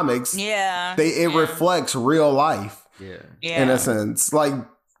comics, Yeah. it reflects real life Yeah. in a sense. Like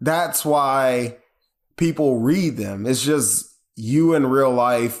that's why people read them. It's just you in real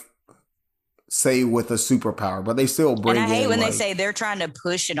life, say with a superpower, but they still bring. And I hate in, when like, they say they're trying to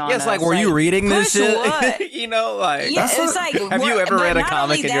push it on yeah, it's us. like, were you reading this push shit? what? You know, like, Yeah, That's it's what- like. have you ever but read a not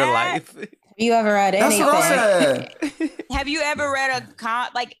comic only in your that, life? Have you ever read That's anything? what I said. Have you ever read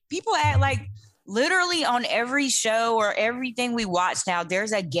like people act like literally on every show or everything we watch now,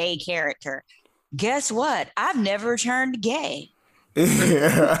 there's a gay character. Guess what? I've never turned gay.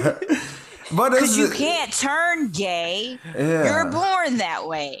 Yeah. But Because you can't turn gay. Yeah. You're born that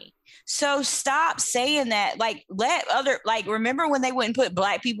way. So stop saying that. Like, remember when they wouldn't put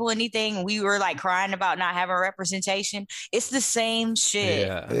black people in anything and we were like crying about not having representation? It's the same shit.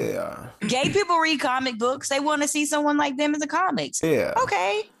 Yeah. Yeah. Gay people read comic books. They want to see someone like them in the comics. Yeah.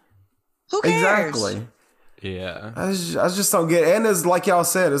 Okay. Who cares? Exactly. Yeah. I just don't get it. And it's like y'all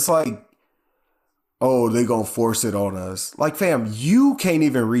said, it's like, oh, they gonna force it on us. Like, fam, you can't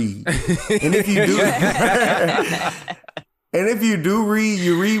even read. And if you do and if you do read,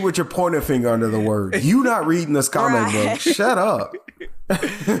 you read with your pointer finger under the word. You not reading this comic book. Shut up.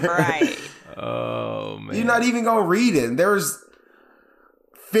 Right. Oh man. You're not even gonna read it. There's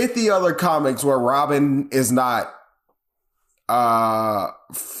 50 other comics where Robin is not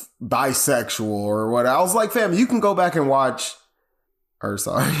bisexual or what. I was like, fam, you can go back and watch. Or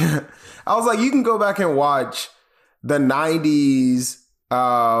sorry, I was like, you can go back and watch the 90s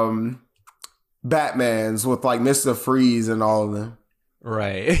Batmans with like Mr. Freeze and all of them.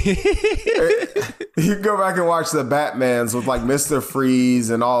 Right. You can go back and watch the Batmans with like Mr. Freeze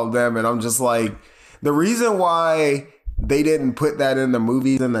and all of them. And I'm just like, the reason why they didn't put that in the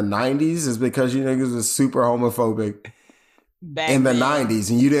movies in the 90s is because you niggas was super homophobic in the 90s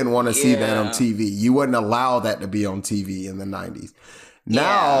and you didn't want to see that on TV. You wouldn't allow that to be on TV in the 90s.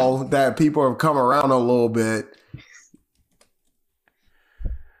 Now that people have come around a little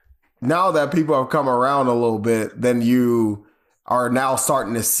bit, then you are now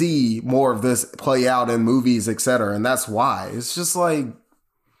starting to see more of this play out in movies, etc. And that's why. It's just like,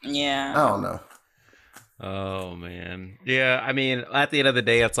 Yeah. I don't know. Oh man. Yeah, I mean, at the end of the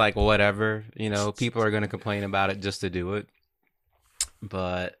day, it's like whatever. You know, people are gonna complain about it just to do it.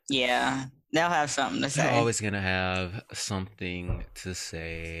 But Yeah. They'll have something to they're say. always gonna have something to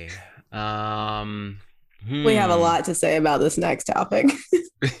say. We have a lot to say about this next topic.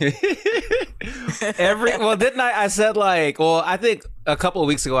 Didn't I said like, well, I think a couple of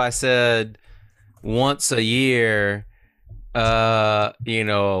weeks ago I said once a year, you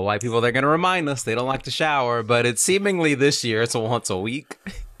know, white people, they're gonna remind us they don't like to shower, but it's seemingly this year it's once a week.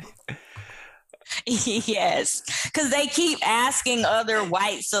 Yes, because they keep asking other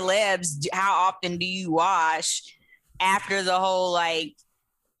white celebs, how often do you wash after the whole like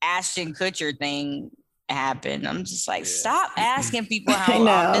Ashton Kutcher thing happened. I'm just like, stop asking people I how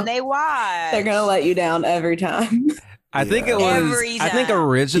know. often they wash. They're gonna let you down every time. I think it was. Every I think time.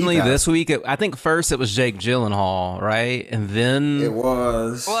 originally He this week. I think first it was Jake Gyllenhaal, right, and then It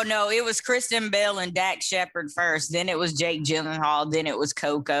was. Well, no, it was Kristen Bell and Dak Shepard first. Then it was Jake Gyllenhaal. Then it was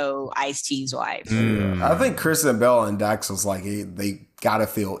Coco, Ice-T's wife. Mm. I think Kristen Bell and Dax was like, they gotta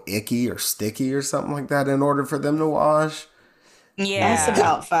feel icky or sticky or something like that in order for them to wash. Yeah. That's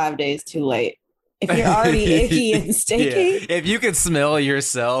about 5 days too late. If you're already icky and stinky, Yeah. If you can smell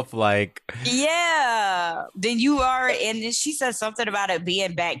yourself, like Yeah, then you are, and then she said something about it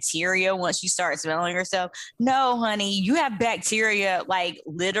being bacteria once you start smelling yourself. No, honey, you have bacteria, like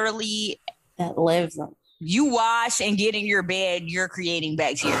literally. that lives on. You wash and get in your bed, you're creating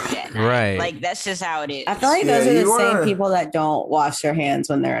bacteria. that night. Right. Like that's just how it is. I feel like Yeah, those are the you same are- people that don't wash their hands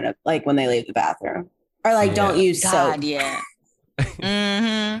when they're in a when they leave the bathroom, or like don't Yeah. use God, soap. yeah.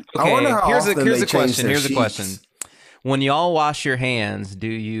 Mm-hmm. I wonder how here's often a they change question. their Here's a sheets. question. When y'all wash your hands, do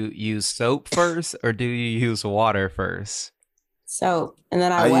you use soap first or do you use water first? Soap, and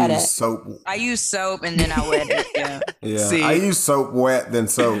then I I wet use it. soap. I use soap and then I wet it. Yeah. Yeah, See? I use soap wet then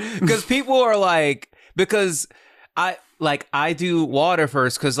soap. Because people are like, because I do water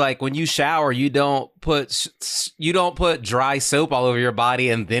first, because like when you shower, you don't put dry soap all over your body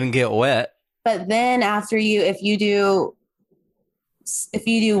and then get wet. But then after if you do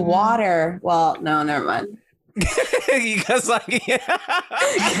water, well, no, never mind. Because like,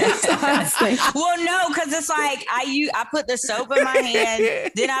 Well, no, because it's like I put the soap in my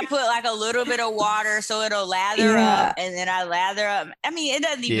hand, then I put like a little bit of water so it'll lather up, and then I lather up. I mean, it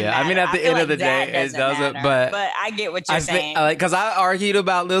doesn't even matter. I mean, at the feel end of like the day, that it doesn't. matter. But I get what you're saying. Because I argued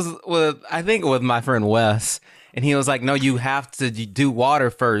about this with my friend Wes, and he was like, "No, you have to do water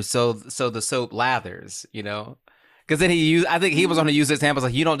first, so the soap lathers, you know." Because then I think he was going to use his example.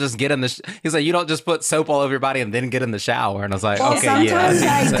 Like, you don't just get in the. He's like, you don't just put soap all over your body and then get in the shower. And I was like, Well, okay, sometimes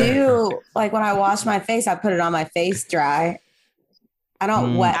yeah. I do. Like when I wash my face, I put it on my face dry. I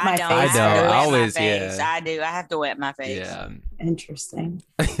don't wet my face. I don't. first. I always, face. yeah. I do. I have to wet my face. Yeah. Interesting.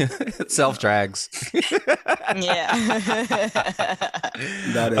 Self drags. Yeah.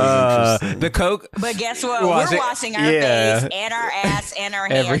 That is interesting. The Coke. But guess what? Wash We're it- washing our yeah. face and our ass and our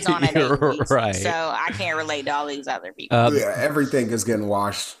hands on it. Right. So I can't relate to all these other people. Yeah, everything is getting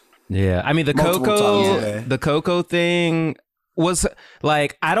washed. Yeah, I mean the Multiple times a day. the cocoa thing was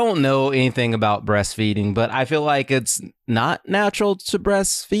like, I don't know anything about breastfeeding, but I feel like it's not natural to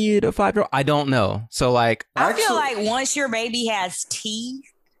breastfeed a 5-year-old. I don't know. So like, I feel like once your baby has teeth,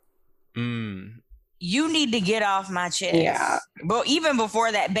 you need to get off my chest. Yeah. But even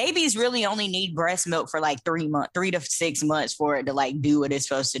before that, babies really only need breast milk for like 3 to 6 months for it to like do what it's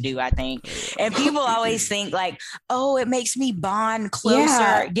supposed to do, I think. And people always think like, oh, it makes me bond closer.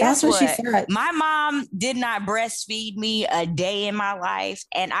 Yeah, Guess that's what she what? said. My mom did not breastfeed me a day in my life,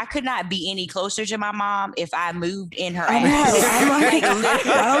 and I could not be any closer to my mom if I moved in her I know. ass. I'm like,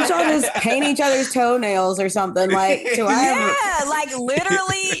 why don't y'all just paint each other's toenails or something? Like, do I have? Yeah, like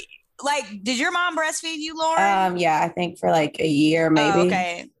literally. Like, did your mom breastfeed you, Lauren? Yeah, I think for like a year, maybe. Oh,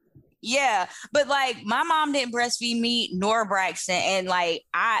 okay. Yeah. But like my mom didn't breastfeed me nor Braxton. And like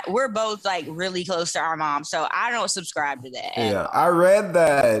we're both like really close to our mom. So I don't subscribe to that. Yeah, I read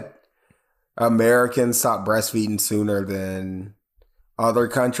that Americans stop breastfeeding sooner than other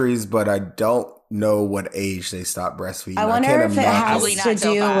countries, but I don't know what age they stop breastfeeding. I wonder can't if it Probably has not to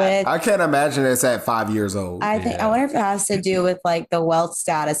till do 5. with. I can't imagine it's at 5 years old. I wonder if it has to do with like the wealth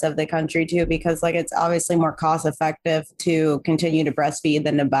status of the country too, because like it's obviously more cost effective to continue to breastfeed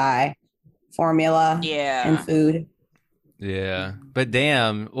than to buy formula and food. yeah, but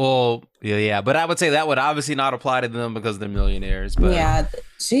damn, well, yeah, but I would say that would obviously not apply to them because they're millionaires. But Yeah,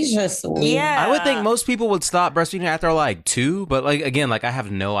 she's just weird. Yeah. I would think most people would stop breastfeeding after like 2, but like again, like I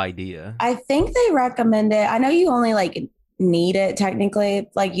have no idea. I think they recommend it. I know you only like need it technically,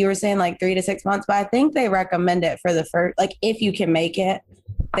 like you were saying, like 3 to 6 months, but I think they recommend it for the first, like if you can make it,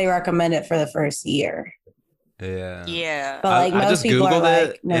 they recommend it for the first year. Yeah. Yeah. But like I most just people Googled are it,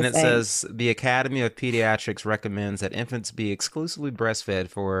 like, no and it thanks. says the Academy of Pediatrics recommends that infants be exclusively breastfed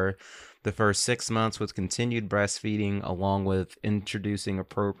for the first 6 months with continued breastfeeding, along with introducing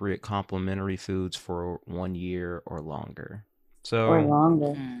appropriate complementary foods for 1 year or longer. So or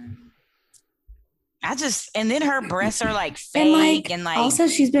longer. And then her breasts are like And fake like, and like also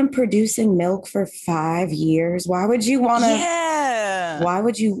she's been producing milk for 5 years. Why would you want to? yeah. Why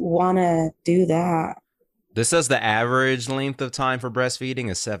would you want to do that? this says the average length of time for breastfeeding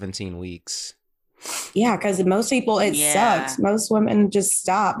is 17 weeks. Yeah, because most people it Yeah. sucks. Most women just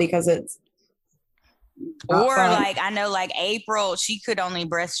stop because it's not Or fun. like I know like April, she couldn't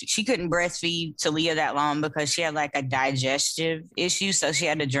breastfeed Talia that long because she had like a digestive issue. So she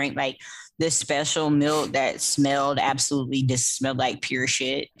had to drink like this special milk that smelled smelled like pure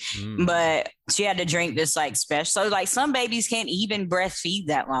shit. Mm. But she had to drink this like special. So like some babies can't even breastfeed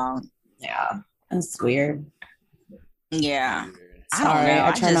that long. Yeah, that's weird. Yeah. I Sorry, don't know.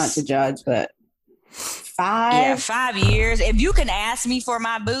 I try not to judge, but 5. Yeah, 5 years. If you can ask me for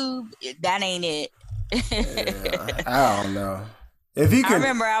my boob, that ain't it. Yeah, I don't know. If you I can,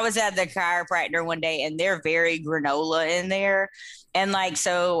 remember I was at the chiropractor one day and they're very granola in there. And like,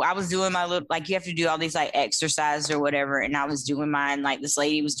 so I was doing my little, like you have to do all these like exercises or whatever. And I was doing mine, like this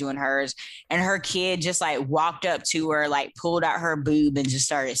lady was doing hers and her kid just like walked up to her, like pulled out her boob and just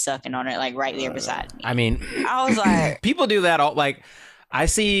started sucking on it, like right there beside me. I mean, I was like, people do that all like. I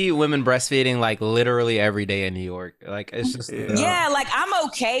see women breastfeeding like literally every day in New York. Like it's just yeah, like I'm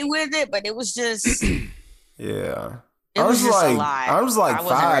okay with it, but it was just, yeah. It was just a lot. I was like I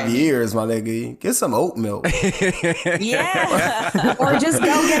wasn't 5 ready. years, my nigga. Get some oat milk. Yeah. Or just go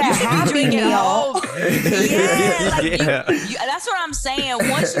get a You should be Happy drinking a Meal. whole. Yeah, like Yeah. that's what I'm saying.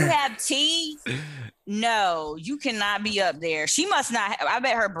 Once you have teeth, no, you cannot be up there. She must not. I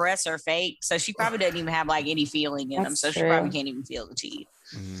bet her breasts are fake, so she probably doesn't even have like any feeling in them. That's So she true. probably can't even feel the teeth.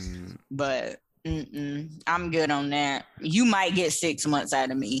 Mm. But I'm good on that. You might get 6 months out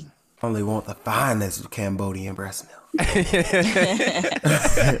of me. Only want the finest Cambodian breast milk.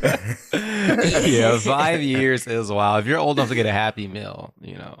 Yeah, 5 years is wild. If you're old enough to get a Happy Meal,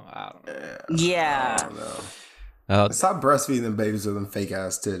 you know, I don't know. Yeah. I don't know. Stop breastfeeding them babies with them fake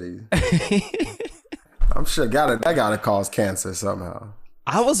ass titties. I'm sure that gotta cause cancer somehow.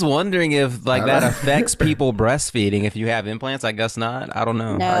 I was wondering if like that affects people breastfeeding if you have implants. I guess not. I don't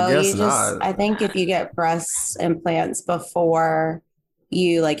know. No, I guess you just, not. I think if you get breast implants before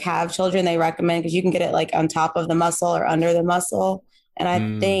you like have children, they recommend, because you can get it like on top of the muscle or under the muscle. And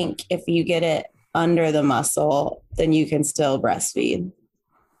I think if you get it under the muscle, then you can still breastfeed.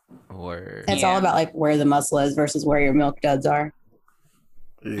 Word. It's all about like where the muscle is versus where your milk duds are.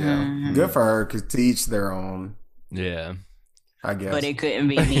 Yeah, good for her. Cause to each their own. Yeah. I guess. But it couldn't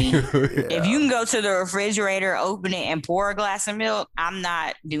be me. If you can go to the refrigerator, open it, and pour a glass of milk, I'm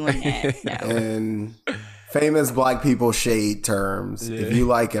not doing that. No. And famous black people shade terms. If you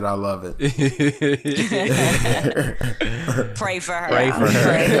like it, I love it. Pray for her. Pray for Pray for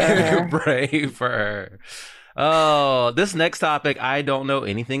her. her. Pray for her. Oh, this next topic I don't know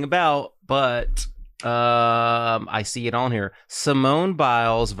anything about, but I see it on here. Simone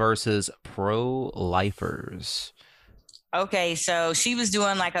Biles versus pro-lifers. Okay, so she was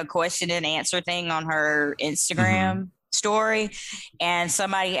doing like a question and answer thing on her Instagram story, and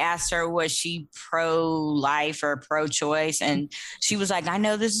somebody asked her, was she pro-life or pro-choice? And she was like, I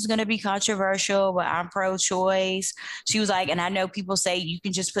know this is going to be controversial, but I'm pro-choice. She was like, and I know people say you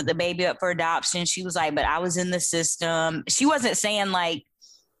can just put the baby up for adoption. She was like, but I was in the system. She wasn't saying like,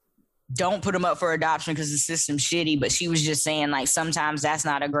 don't put them up for adoption because the system's shitty, but she was just saying like sometimes that's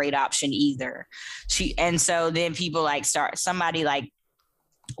not a great option either. And so then people like somebody like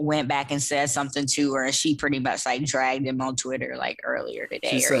went back and said something to her, and she pretty much like dragged him on Twitter like earlier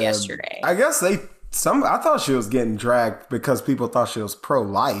today or yesterday. I guess I thought she was getting dragged because people thought she was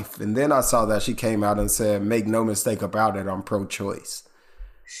pro-life, and then I saw that she came out and said, make no mistake about it, I'm pro-choice.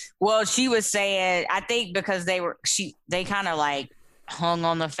 Well, she was saying, I think because they kind of like hung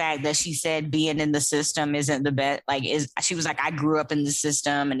on the fact that she said being in the system isn't the best. Like, she was like, I grew up in the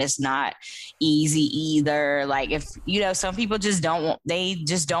system and it's not easy either. Like, if some people just don't want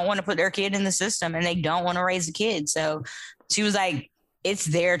to put their kid in the system, and they don't want to raise a kid. So she was like, it's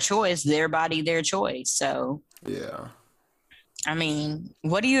their choice, their body, their choice. So yeah, I mean,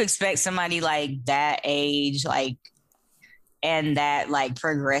 what do you expect somebody like that age, like, and that like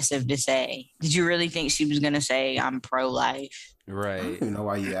progressive to say? Did you really think she was gonna say I'm pro-life? Right. I don't even know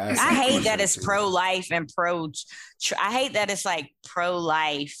why you asked. I hate that question it's too. pro-life and I hate that it's like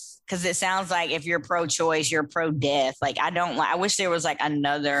pro-life, because it sounds like if you're pro-choice, you're pro-death. Like, I wish there was like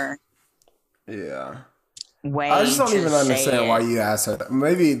another Yeah. way. I just don't to even say understand why it. you asked her that.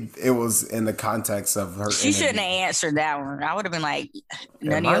 Maybe it was in the context of her. She shouldn't have interview. answered that one. I would have been like,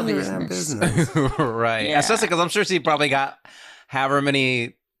 none Mind of your your damn business. Right. Yeah. Especially because I'm sure she probably got however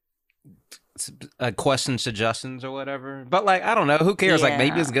many question suggestions or whatever. But like, I don't know. Who cares? Like,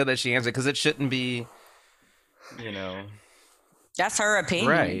 maybe Yeah. it's good that she answered because it shouldn't be, That's her opinion.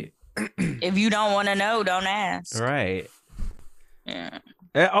 right. If you don't want to know, don't ask. Right. Yeah.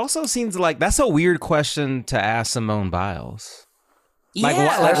 It also seems like that's a weird question to ask Simone Biles. Like,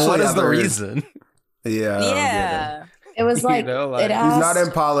 yeah. what Especially is the other- reason? Yeah. I don't get it. Yeah. It was like, know, like- it She's asked, not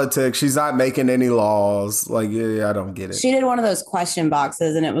in politics. She's not making any laws. Like, yeah, I don't get it. she did one of those question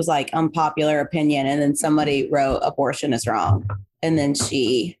boxes, and it was like unpopular opinion, and then somebody wrote abortion is wrong, and then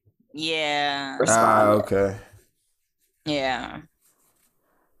she Yeah. responded. Okay. Yeah.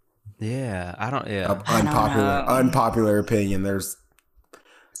 Yeah, I don't. Yeah, Unpopular opinion. There's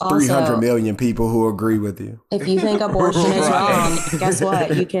Also, 300 million people who agree with you. if you think abortion is Right. wrong, guess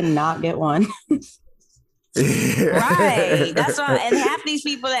what? You cannot get one. Right. That's why. And half these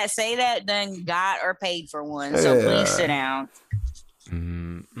people that say that then got or paid for one. So Yeah. please sit down.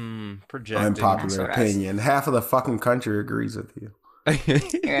 projecting. Unpopular That's what I opinion. Half of the fucking country agrees with you.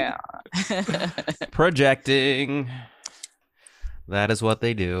 Yeah. Projecting. That is what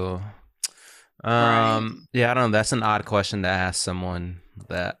they do. Right. Yeah, I don't know. That's an odd question to ask someone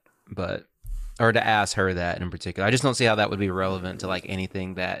or to ask her that in particular. I just don't see how that would be relevant to like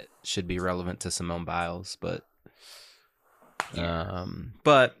anything that should be relevant to Simone Biles. But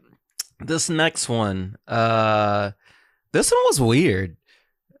this next one, This one was weird.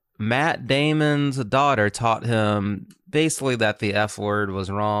 Matt Damon's daughter taught him basically that the F word was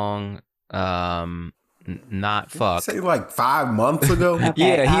wrong. Not fuck. Say like 5 months ago. Okay,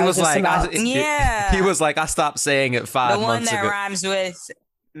 Yeah, he I was just like, about- Yeah. he was like, I stopped saying it The 5 one months that ago. rhymes with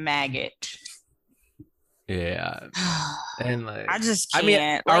maggot. Yeah, and like, I just I can't.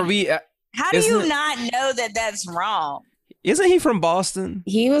 mean, are Like, we? how do isn't you it- not know that that's wrong? Isn't he from Boston?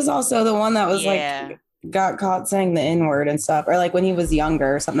 He was also the one that was Yeah. like got caught saying the N word and stuff, or like when he was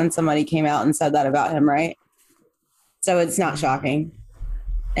younger or something. Somebody came out and said that about him, right? So it's not shocking.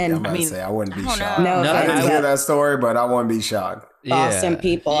 And I'm about I mean, to say I wouldn't be I don't shocked. know. No I offense, didn't hear but that story, but I wouldn't be shocked. Boston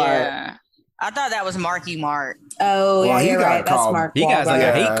people are. Yeah. I thought that was Marky Mark. Oh, Well, yeah, he you're got right. That's called- Mark He got like a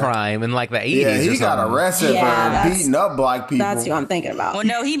Wahlberg. Yeah. hate crime in like the 80s. Yeah, or he got something. arrested Yeah, for that's- beating up black people. That's who I'm thinking about. Well,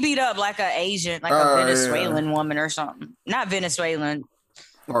 no, he beat up like a Asian, like Oh, a yeah. Venezuelan woman or something. Not Venezuelan.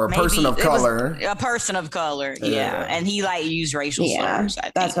 or a Maybe person of it was color. A person of color. Yeah. Yeah. And he like used racial Yeah, slurs. I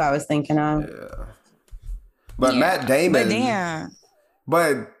think. that's what I was thinking of. Yeah. But Yeah. Matt Damon. But damn.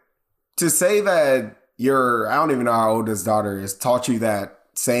 But to say that I don't even know how old his daughter is, taught you that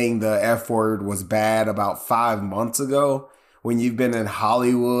saying the F word was bad about 5 months ago when you've been in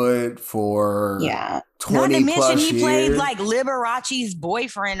Hollywood for Yeah. 20 Not to mention plus he years. played like Liberace's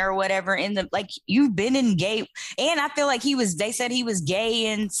boyfriend or whatever in the like you've been in gay and I feel like they said he was gay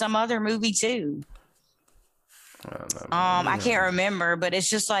in some other movie too. I don't know. I can't remember, but it's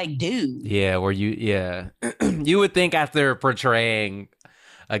just like, dude. Yeah, you would think after portraying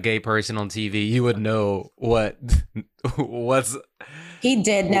a gay person on TV, you would know what's. He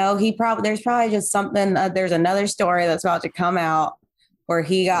did know. There's probably just something. There's another story that's about to come out where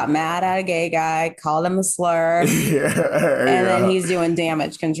he got mad at a gay guy, called him a slur, Yeah, and then he's doing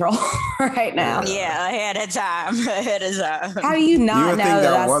damage control right now. Yeah, ahead of time. Ahead of time. How do you not would know think that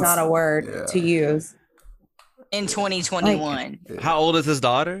that that's once- not a word Yeah. to use? In 2021. How old is his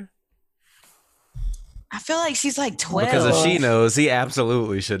daughter? I feel like she's like 12. Because if she knows, he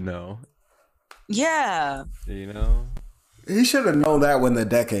absolutely should know. Yeah. You know. He should have known that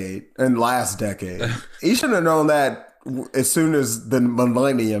last decade. He should have known that as soon as the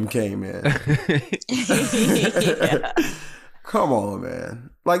millennium came in. Yeah. Come on, man.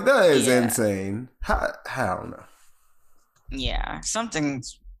 Like, that is Yeah. insane. I don't know. Yeah.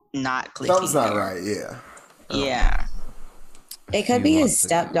 Something's not clicking. Something's not there. right, yeah. Yeah. It could Few be his months ago.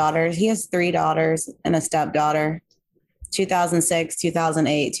 stepdaughters. He has 3 daughters and a stepdaughter. 2006,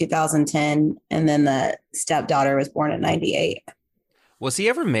 2008, 2010, and then the stepdaughter was born in 98. Was he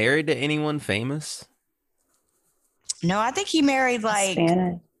ever married to anyone famous? No, I think he married like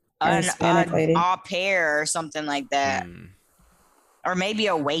Spanish. an Hispanic lady. au pair or something like that. Hmm. Or maybe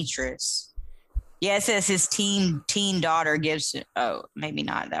a waitress. Yeah, it says his teen daughter gives it. Oh, maybe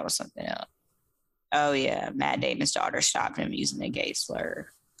not. That was something else. Oh yeah, Matt Damon's daughter stopped him using a gay slur.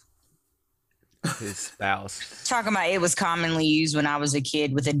 His spouse. Talking about it was commonly used when I was a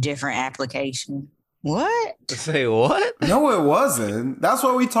kid with a different application. What? Say what? No, it wasn't. That's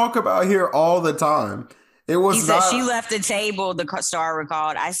what we talk about here all the time. It was He said not. she left the table, the star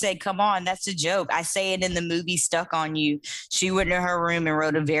recalled. I said, come on, that's a joke. I say it in the movie Stuck on You. She went to her room and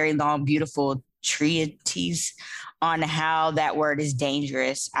wrote a very long, beautiful treatise on how that word is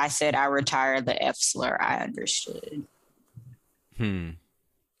dangerous. I said, I retired the F slur. I understood. Hmm.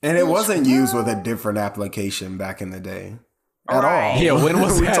 And it wasn't used with a different application back in the day at Right. all. Yeah, when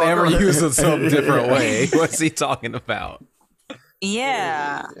was We that talk ever about- used in some different Yeah. way? What's he talking about?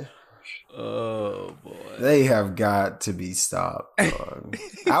 Yeah. Oh boy. They have got to be stopped. dog.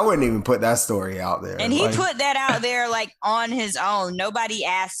 I wouldn't even put that story out there. And he Like- put that out there like on his own. Nobody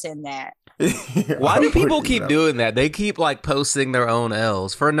asked him that. Why I do people wouldn't keep know. doing that? They keep like posting their own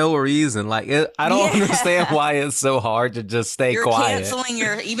L's for no reason. Like I don't Yeah. understand why it's so hard to just stay You're quiet. canceling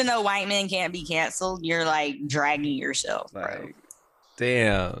even though white men can't be canceled, you're like dragging yourself, bro. Like,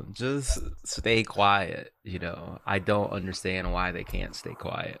 damn, just stay quiet. You know, I don't understand why they can't stay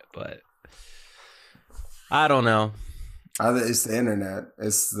quiet, but I don't know. It's the internet.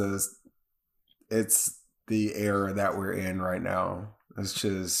 It's the era that we're in right now. It's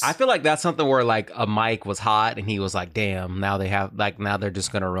just. I feel like that's something where like a mic was hot and he was like, damn, now they're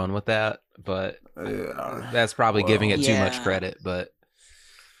just gonna run with that. But that's probably giving it too much Yeah. credit, but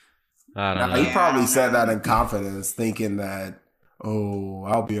I don't Now, know. he probably said that in confidence, thinking that, oh,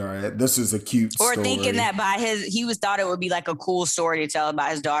 I'll be all right. This is a cute Or story. thinking that thought it would be like a cool story to tell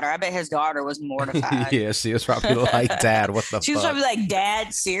about his daughter. I bet his daughter was mortified. Yeah, she was probably like, Dad, what the She was fuck? probably like,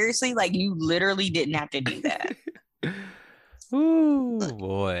 Dad, seriously? Like, you literally didn't have to do that. Ooh,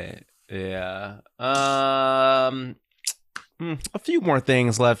 boy. Yeah. A few more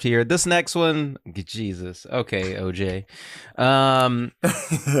things left here. This next one, Jesus. Okay, OJ.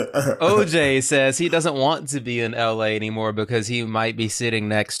 OJ says he doesn't want to be in LA anymore because he might be sitting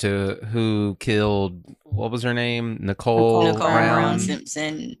next to who killed, what was her name? Nicole Brown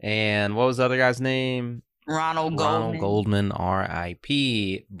Simpson. And what was the other guy's name? Ronald Goldman,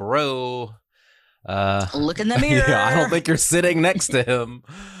 R.I.P. Bro. Look in the mirror. Yeah, I don't think you're sitting next to him.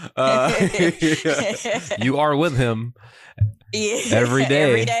 You are with him. Yeah, every day.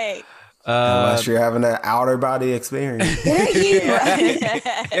 Every day. Unless you're having an outer body experience. Didn't he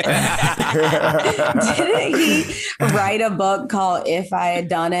write a book called "If I Had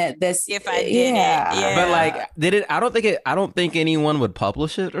Done It"? If I did it, yeah. But like, did it? I don't think anyone would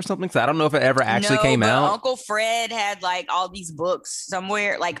publish it or something. So I don't know if it ever actually came out. Uncle Fred had like all these books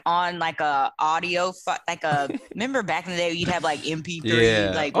somewhere, like on like a audio, remember back in the day you'd have like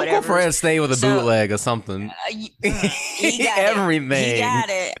MP3, like whatever. Uncle Fred stayed with a bootleg or something. He got everything. He got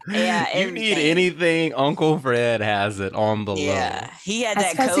it. Yeah. You need anything, Uncle Fred has it on the low. Yeah, he had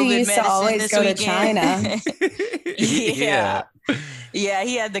That's that COVID he used medicine to always this go weekend. to China. Yeah,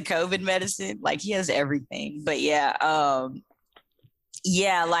 he had the COVID medicine. Like he has everything. But yeah,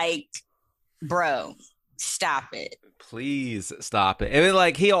 like, bro, stop it. Please stop it. I mean,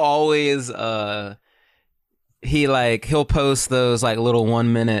 like he'll always he'll post those like little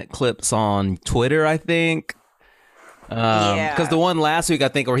 1 minute clips on Twitter, I think. Because the one last week, I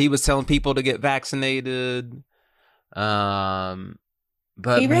think, where he was telling people to get vaccinated. But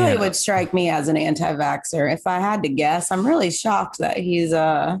he really would strike me as an anti-vaxxer. If I had to guess, I'm really shocked that he's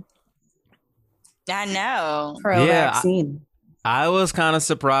I know. pro-vaccine. I was kind of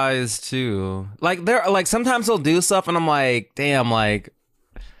surprised too. Like sometimes he'll do stuff, and I'm like, damn, like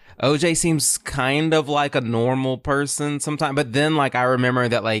OJ seems kind of like a normal person sometimes, but then like I remember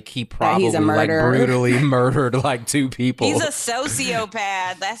that like he probably like brutally murdered like 2 people. He's a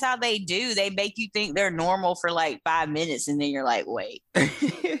sociopath. That's how they do. They make you think they're normal for like 5 minutes, and then you're like, wait,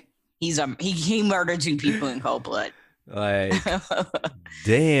 he murdered 2 people in cold blood. Like,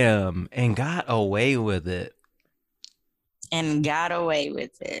 damn, and got away with it.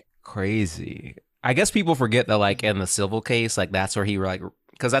 Crazy. I guess people forget that like in the civil case, like that's where he like.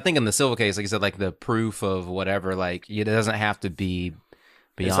 Because I think in the civil case, like you said, like the proof of whatever, like it doesn't have to be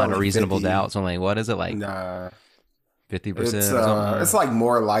beyond a reasonable doubt. It's only, what is it, like 50%? It's like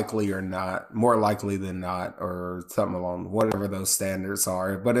more likely than not, or something along whatever those standards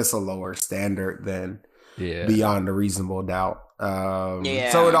are. But it's a lower standard than beyond a reasonable doubt. So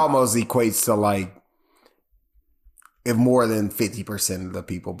it almost equates to like if more than 50% of the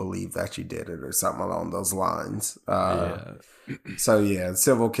people believe that you did it or something along those lines. So yeah,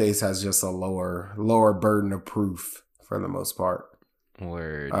 civil case has just a lower burden of proof for the most part.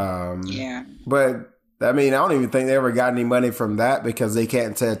 Word. But I mean, I don't even think they ever got any money from that because they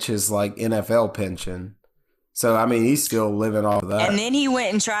can't touch his like NFL pension. So I mean, he's still living off of that. And then he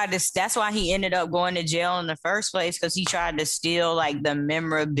went and tried to. That's why he ended up going to jail in the first place, because he tried to steal like the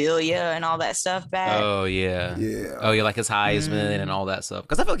memorabilia and all that stuff back. Oh yeah. Oh yeah, like his Heisman and all that stuff.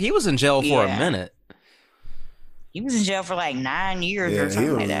 Because I feel like he was in jail for a minute. He was in jail for like 9 years or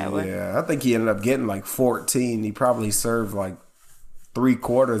something like that. Yeah, I think he ended up getting like 14. He probably served like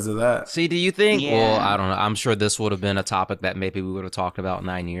 3/4 of that. See, do you think? Well, I don't know. I'm sure this would have been a topic that maybe we would have talked about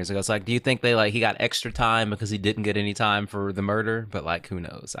 9 years ago. It's like, do you think he got extra time because he didn't get any time for the murder? But like, who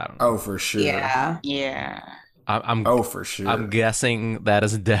knows? I don't know. Oh, for sure. Yeah. For sure. I'm guessing that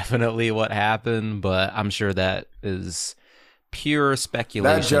is definitely what happened, but I'm sure that is pure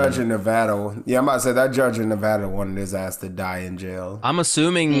speculation. That judge in Nevada, I'm about to say that judge in Nevada wanted his ass to die in jail. I'm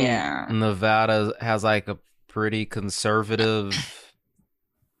assuming Nevada has like a pretty conservative,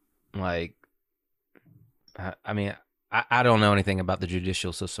 like, I mean, I don't know anything about the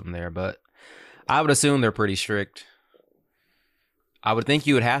judicial system there, but I would assume they're pretty strict. I would think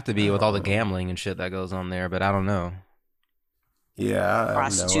you would have to be with all the gambling and shit that goes on there, but I don't know. Yeah,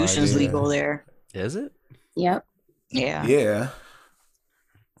 prostitution's legal there. Is it? Yep. Yeah.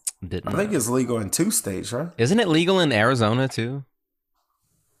 I think it's legal in 2 states, right? Isn't it legal in Arizona too?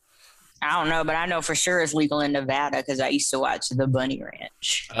 I don't know, but I know for sure it's legal in Nevada because I used to watch The Bunny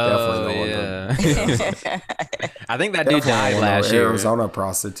Ranch. Oh, yeah. I think that dude died last year. Arizona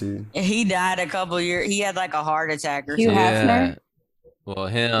prostitute. He died a couple years. He had like a heart attack or Hugh something. Hefner? Well,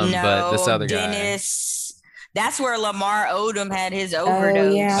 him, but this other guy. Dennis. That's where Lamar Odom had his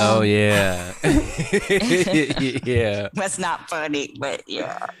overdose. Oh, yeah. Yeah. That's not funny, but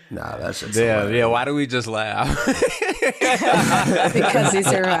yeah. Nah, that's just yeah. Why do we just laugh? Because he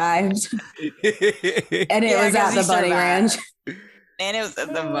survived. And it was at the Bunny Ranch. And it was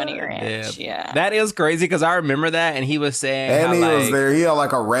at the Money Ranch. Yeah. That is crazy because I remember that, and he was saying, And how, he was like, there. He had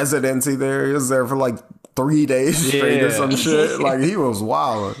like a residency there. He was there for like 3 days straight or some shit. Like he was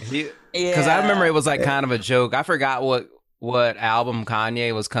wild. Because I remember it was like kind of a joke. I forgot what album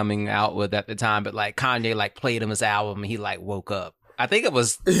Kanye was coming out with at the time, but like Kanye like played him his album, and he like woke up. I think it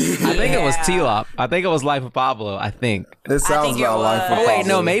was T-Lop. I think it was Life of Pablo. I think. It sounds about Life of Pablo. Oh wait,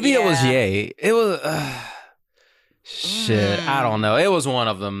 no, maybe it was Ye. It was shit. I don't know. It was one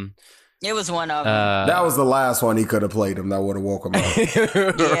of them. It was one of them. That was the last one he could have played him. That would have woke him up.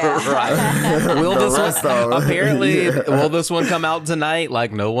 Right. Will this one come out tonight?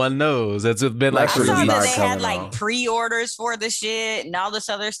 Like no one knows. It's been like I saw that they had out. like pre-orders for the shit and all this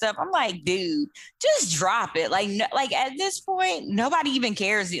other stuff. I'm like, dude, just drop it. Like at this point, nobody even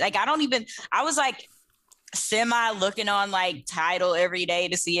cares. Like I was like semi looking on like Tidal every day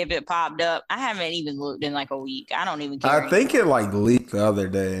to see if it popped up. I haven't even looked in like a week. I don't even care. I think it like leaked the other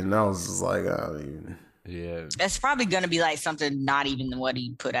day, and I was just like, yeah, that's probably gonna be like something not even what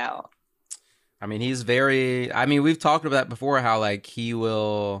he put out. I mean, we've talked about that before, how like he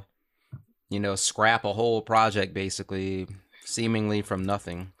will, scrap a whole project basically seemingly from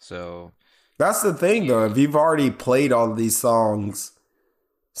nothing. So that's the thing though. If you've already played all these songs,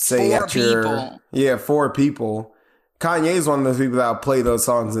 say for people. Kanye's one of those people that'll play those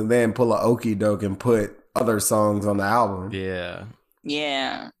songs and then pull a okie doke and put other songs on the album.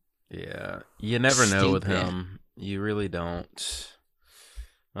 Yeah. You never know with him. You really don't.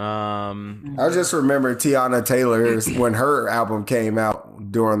 I just remember Tiana Taylor when her album came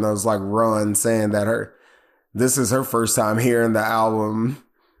out during those like runs, saying that this is her first time hearing the album.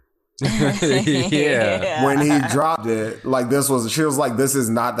 When he dropped it, like she was like, this is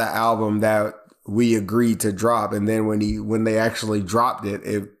not the album that we agreed to drop. And then when they actually dropped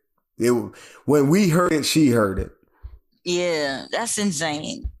it, when we heard it, she heard it. Yeah, that's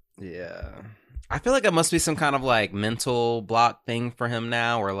insane. Yeah, I feel like it must be some kind of like mental block thing for him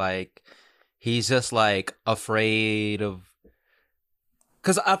now, or like he's just like afraid of.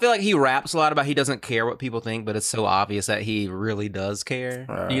 Because I feel like he raps a lot about he doesn't care what people think, but it's so obvious that he really does care.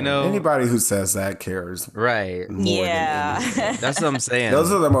 Anybody who says that cares. Right. That's what I'm saying.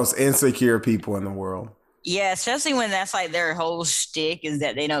 Those are the most insecure people in the world. Yeah, especially when that's like their whole shtick is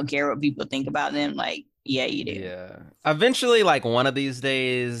that they don't care what people think about them. Like, yeah, you do. Yeah. Eventually, like one of these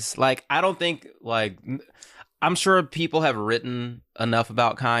days, like I don't think like I'm sure people have written enough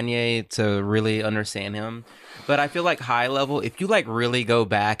about Kanye to really understand him. But I feel like high level, if you like really go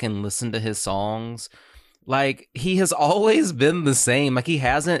back and listen to his songs, like he has always been the same. Like he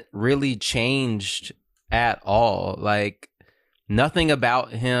hasn't really changed at all. Like nothing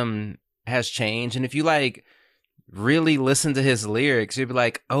about him has changed. And if you like really listen to his lyrics, you'd be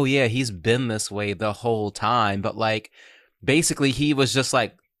like, oh yeah, he's been this way the whole time. But like basically he was just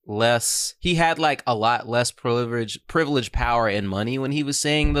like he had like a lot less privilege, power, and money when he was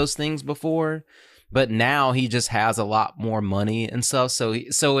saying those things before. But now he just has a lot more money and stuff. So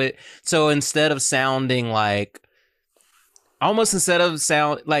instead of sounding like,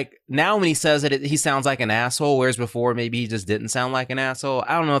 now when he says it, he sounds like an asshole. Whereas before, maybe he just didn't sound like an asshole.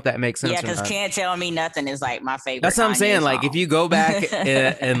 I don't know if that makes sense. Yeah, because Can't Tell Me Nothing is like my favorite. That's what I'm saying. Kanye Like song. if you go back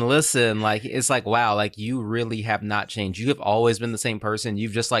and listen, like it's like, wow, like you really have not changed. You have always been the same person.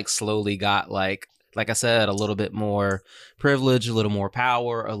 You've just like slowly got like I said, a little bit more privilege, a little more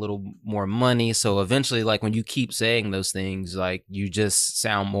power, a little more money. So eventually, like when you keep saying those things, like you just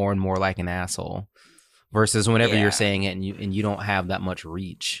sound more and more like an asshole. Versus whenever you're saying it and you don't have that much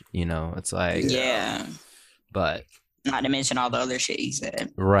reach, it's like But not to mention all the other shit he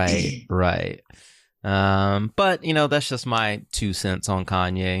said. Right. But that's just my 2 cents on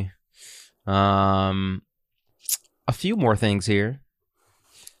Kanye. A few more things here.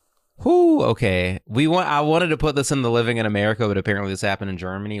 Okay. I wanted to put this in the Living in America, but apparently this happened in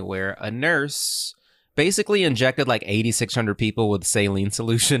Germany, where a nurse basically injected like 8,600 people with saline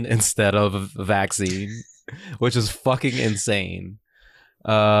solution instead of a vaccine, which is fucking insane.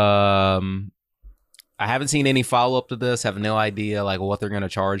 I haven't seen any follow up to this. Have no idea like what they're gonna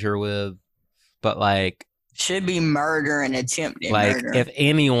charge her with, but like should be murder and attempted murder. Like if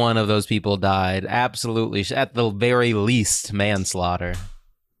any one of those people died, absolutely, at the very least, manslaughter.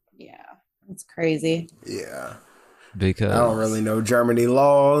 It's crazy. Yeah. Because I don't really know Germany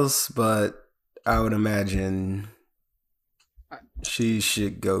laws, but I would imagine She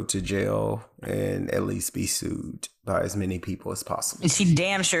should go to jail and at least be sued by as many people as possible. And she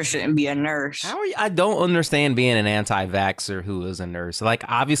damn sure shouldn't be a nurse. How are you? I don't understand being an anti-vaxxer who is a nurse. Like,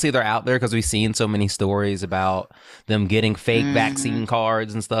 obviously they're out there because we've seen so many stories about them getting fake vaccine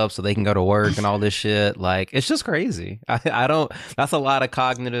cards and stuff so they can go to work and all this shit. Like, it's just crazy. I don't. That's a lot of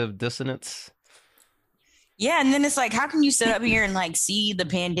cognitive dissonance. Yeah, and then it's like, how can you sit up here and like see the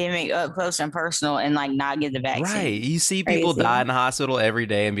pandemic up close and personal and like not get the vaccine? Right. You see people Crazy. die in the hospital every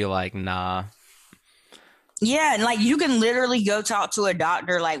day and be like, nah. Yeah, and like you can literally go talk to a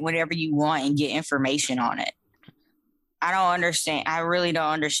doctor like whenever you want and get information on it. I don't understand. I really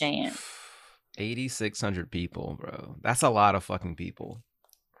don't understand. 8,600 people, bro. That's a lot of fucking people.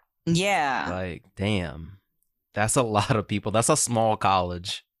 Yeah. Like, damn. That's a lot of people. That's a small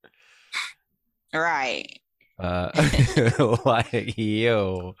college. Right. Like,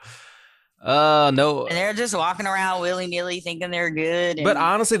 yo. No. And they're just walking around willy-nilly thinking they're good. But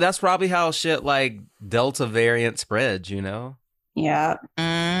honestly, that's probably how shit like Delta variant spreads, you know? Yeah.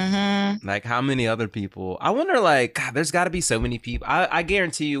 Like, how many other people? I wonder, like, God, there's got to be so many people. I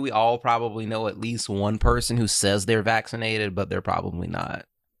guarantee you we all probably know at least one person who says they're vaccinated, but they're probably not.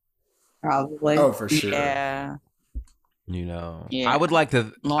 Probably. Oh, for sure. Yeah. You know, Yeah. I would like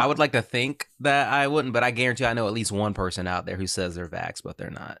to think that I wouldn't, but I guarantee I know at least one person out there who says they're vaxxed, but they're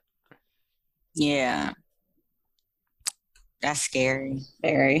not. Yeah. That's scary.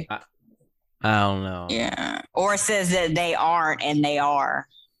 Very. I don't know. Yeah. Or it says that they aren't and they are.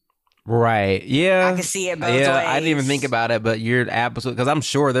 Right. Yeah. I can see it both I didn't even ways. think about it, but you're absolutely, because I'm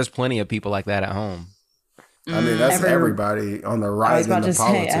sure there's plenty of people like that at home. I mean, that's Every- everybody on the I right was about in to the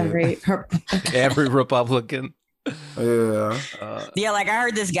say politics. Every Republican. Yeah. Yeah, like I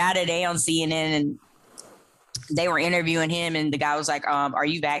heard this guy today on CNN and they were interviewing him and the guy was like, are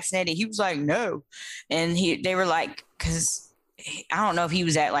you vaccinated? He was like, no. And they were like, because I don't know if he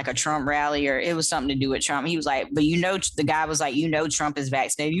was at like a Trump rally or it was something to do with Trump. He was like, but the guy was like, Trump is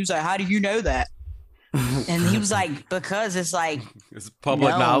vaccinated. He was like, how do you know that? And he was like, because it's like It's public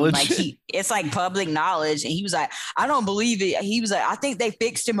known. knowledge. Like it's like public knowledge. And he was like, I don't believe it. He was like, I think they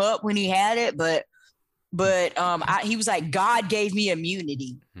fixed him up when he had it, but he was like, God gave me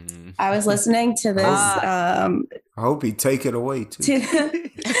immunity. I was listening to this I hope he take it away too. to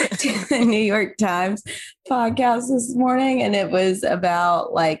the New York Times podcast this morning, and it was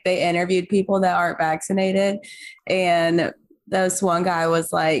about like they interviewed people that aren't vaccinated, and this one guy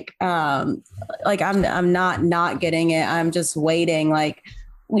was like I'm not getting it. I'm just waiting. Like,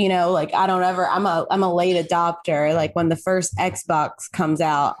 you know, like I'm a late adopter. Like when the first Xbox comes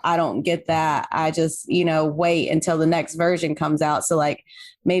out, I don't get that. I just, wait until the next version comes out. So like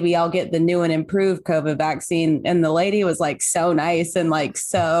maybe I'll get the new and improved COVID vaccine. And the lady was like so nice and like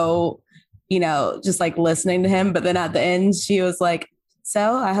so, just like listening to him. But then at the end, she was like,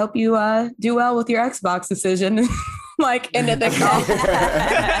 so I hope you do well with your Xbox decision. Like ended the call.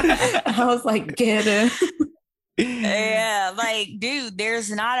 I was like, get it. Yeah, like, dude,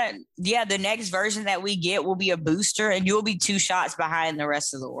 the next version that we get will be a booster and you'll be 2 shots behind the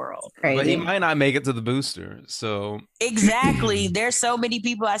rest of the world. Crazy. But he might not make it to the booster. So Exactly. There's so many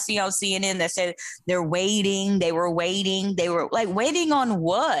people I see on CNN that said they're waiting. They were waiting. They were like, waiting on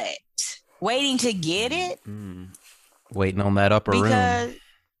what? Waiting to get it? waiting on that upper room.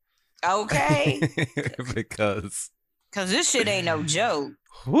 Okay. Because this shit ain't no joke.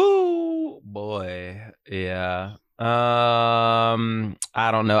 whoo, boy. Yeah. I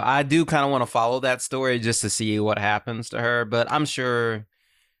don't know. I do kind of want to follow that story just to see what happens to her, but I'm sure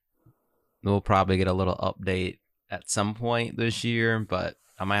we'll probably get a little update at some point this year, but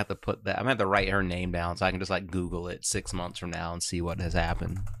I might have to write her name down so I can just like Google it 6 months from now and see what has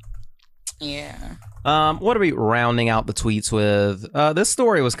happened. Yeah. What are we rounding out the tweets with? This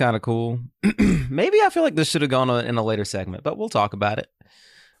story was kind of cool. Maybe I feel like this should have gone in a later segment, but we'll talk about it.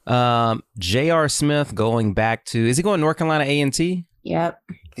 J.R. Smith going back to, is he going North Carolina A&T? Yep.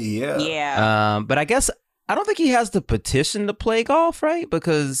 Yeah. Yeah. But I guess, I don't think he has the petition to play golf, right?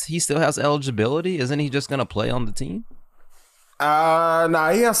 Because he still has eligibility. Isn't he just going to play on the team?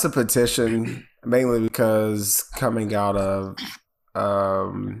 No, he has to petition mainly because coming out of,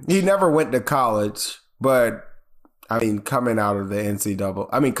 he never went to college, but I mean, coming out of the out of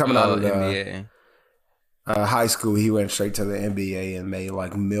the NBA. High school, he went straight to the NBA and made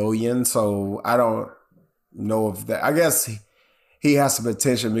like millions. So I don't know if that, I guess he has to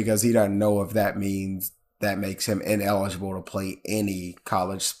petition because he doesn't know if that means that makes him ineligible to play any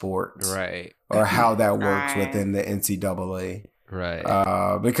college sports. Right. Or how that works Right. within the NCAA.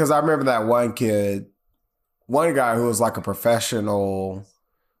 Right. Because I remember that one guy who was like a professional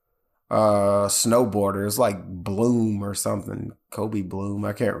snowboarder. It's like Bloom or something. Kobe Bloom.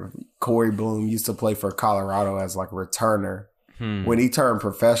 I can't remember. Corey Bloom used to play for Colorado as like a returner. When he turned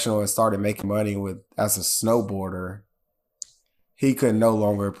professional and started making money as a snowboarder, he could no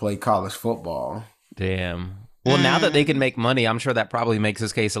longer play college football. Damn. Well, now that they can make money, I'm sure that probably makes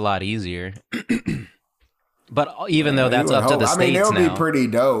his case a lot easier. But even though that's up to the states now. I mean, it'll be pretty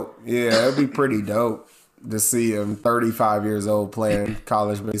dope. Yeah, it'll be pretty dope to see him 35 years old playing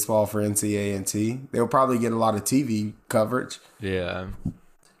college baseball for NCAA. They'll probably get a lot of TV coverage. Yeah.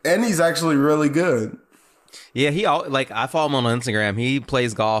 And he's actually really good. Yeah, I follow him on Instagram. He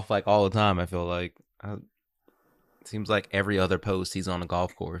plays golf like all the time, I feel like. Seems like every other post he's on a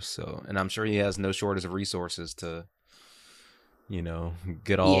golf course. So, and I'm sure he has no shortage of resources to,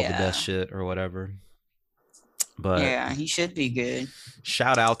 get all the best shit or whatever. But yeah, he should be good.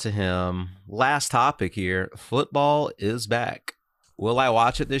 Shout out to him. Last topic here. Football is back. Will I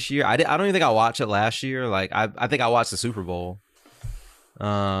watch it this year? I don't even think I watched it last year. Like I think I watched the Super Bowl.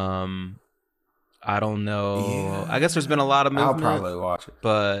 I don't know. Yeah. I guess there's been a lot of movement. I'll probably watch it.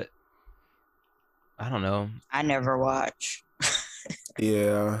 But I don't know. I never watch.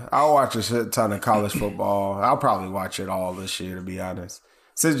 Yeah, I'll watch a shit ton of college football. I'll probably watch it all this year, to be honest.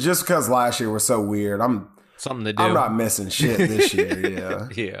 So just because last year was so weird, something to do. I'm not missing shit this year. Yeah.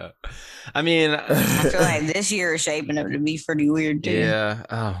 Yeah. I mean, I feel like this year is shaping up to be pretty weird too. Yeah.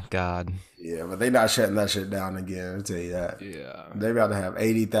 Oh God. Yeah, but they not shutting that shit down again. I'll tell you that. Yeah. They about to have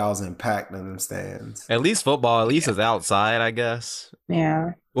 80,000 packed in them stands. At least football, is outside, I guess.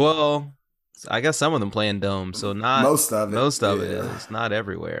 Yeah. Well, I guess some of them playing dome, so not most of it. Most of it is not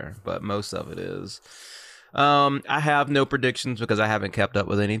everywhere, but most of it is. I have no predictions because I haven't kept up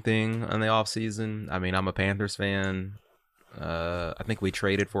with anything in the off season. I mean, I'm a Panthers fan. I think we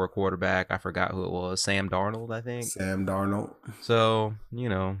traded for a quarterback. I forgot who it was. Sam Darnold, I think. Sam Darnold. So,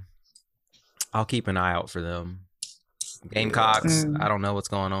 I'll keep an eye out for them. Gamecocks, I don't know what's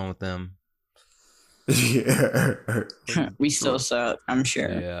going on with them. Yeah. We still suck, I'm sure.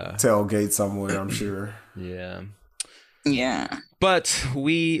 Yeah. Tailgate somewhere, I'm sure. Yeah. Yeah. But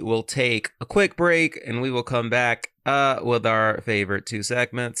we will take a quick break and we will come back with our favorite two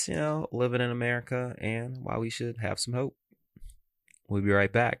segments, living in America and why we should have some hope. We'll be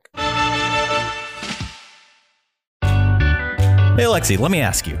right back. Hey, Alexi, let me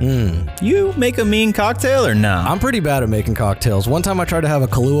ask you. You make a mean cocktail or no? I'm pretty bad at making cocktails. One time I tried to have a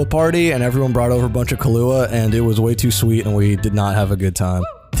Kahlua party and everyone brought over a bunch of Kahlua and it was way too sweet and we did not have a good time.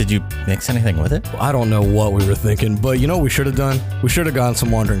 Did you mix anything with it? I don't know what we were thinking, but you know what we should have done? We should have gotten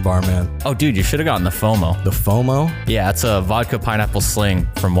some Wandering Barman. Oh, dude, you should have gotten the FOMO. The FOMO? Yeah, it's a vodka pineapple sling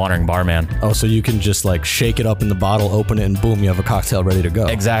from Wandering Barman. Oh, so you can just shake it up in the bottle, open it, and boom, you have a cocktail ready to go.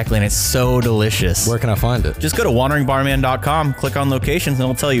 Exactly, and it's so delicious. Where can I find it? Just go to wanderingbarman.com, click on locations, and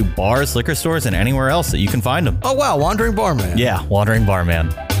it'll tell you bars, liquor stores, and anywhere else that you can find them. Oh, wow, Wandering Barman. Yeah, Wandering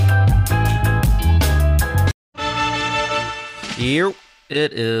Barman. Here.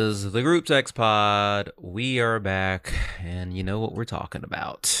 It is the Group Text Pod. We are back, and you know what we're talking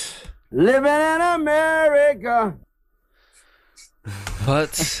about. Living in America.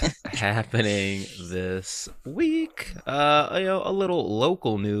 What's happening this week? A little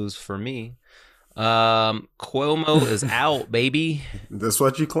local news for me. Cuomo is out, baby. That's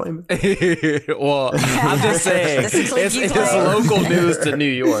what you claim? Well, I'm just saying, it's local news to New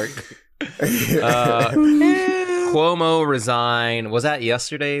York. Cuomo resigned. Was that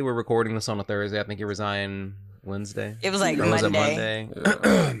yesterday? We're recording this on a Thursday. I think he resigned Wednesday. It was Monday. Was it Monday?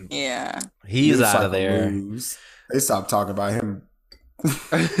 Yeah. He's out of there. They stopped talking about him.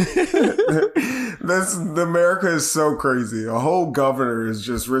 America is so crazy. A whole governor is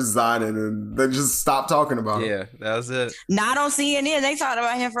just resigning and they just stop talking about him. Yeah, that was it. Not on CNN. They talked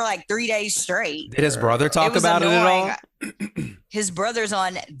about him for 3 days straight. Did his brother talk about it at all? His brother's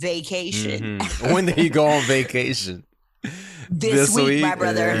on vacation. Mm-hmm. When did he go on vacation? This week, my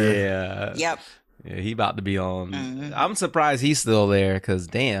brother. Yeah. Yep. Yeah, he about to be on. Mm-hmm. I'm surprised he's still there because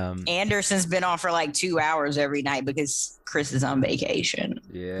damn. Anderson's been on for 2 hours every night because Chris is on vacation.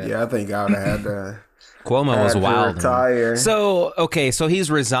 Yeah, I think I would have had to. Cuomo was wild. Retire. So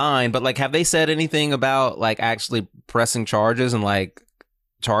he's resigned, but have they said anything about actually pressing charges and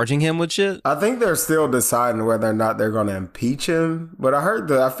charging him with shit? I think they're still deciding whether or not they're going to impeach him. But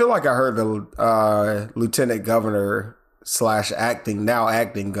I feel like I heard the lieutenant governor / acting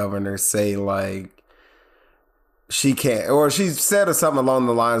governor say she can't, or she said something along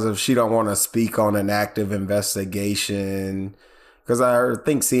the lines of she don't want to speak on an active investigation. Because I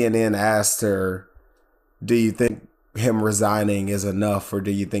think CNN asked her, do you think him resigning is enough, or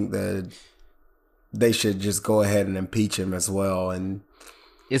do you think that they should just go ahead and impeach him as well? And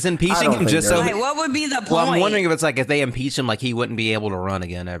Is I impeaching don't him think just so? Like, what would be the point? Well, I'm wondering if it's like if they impeach him, like he wouldn't be able to run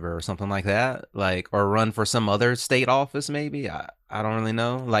again ever, or something like that, like or run for some other state office, maybe. I don't really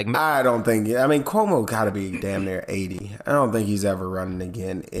know. Like, I don't think. I mean, Cuomo got to be damn near 80. I don't think he's ever running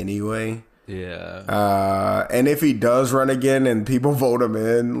again anyway. yeah. And if he does run again and people vote him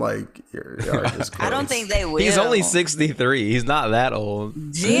in, like, you're just I don't gross. think they will. He's only 63. He's not that old.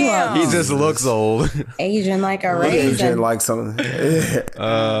 Damn. He just looks old. Asian like a Agent raisin. like some. Agent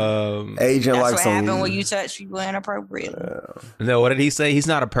That's like what some. happened when you touch people inappropriately. No, what did he say? He's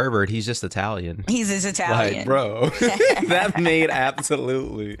not a pervert. He's just Italian. He's just Italian. Like, bro, that made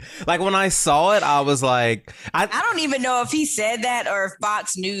absolutely. Like when I saw it, I was like, I don't even know if he said that or if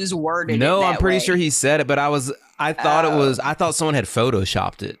Fox News worded it. no, I'm that pretty way. sure he said it, but I thought someone had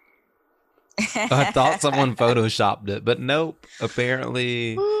photoshopped it. I thought someone photoshopped it, but nope.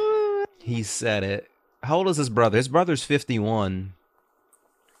 Apparently, he said it. How old is his brother? His brother's 51.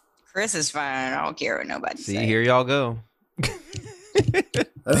 Chris is fine. I don't care what nobody See, says. here y'all go. He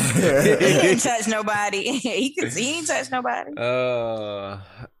didn't touch nobody. He ain't touch nobody.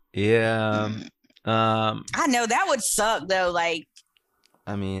 Yeah. I know that would suck though. Like,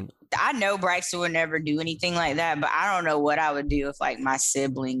 I mean, I know Braxton would never do anything like that, but I don't know what I would do if like my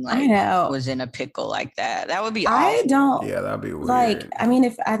sibling I know. was in a pickle like that. That would be I awful. don't Yeah, that'd be weird. like. I mean,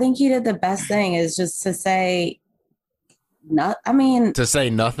 if I think he did the best thing is just to say, not. I mean, to say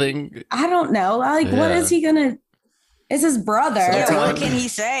nothing. I don't know. Like, what Yeah. is he gonna? It's his brother. Yeah, Sometimes- what can he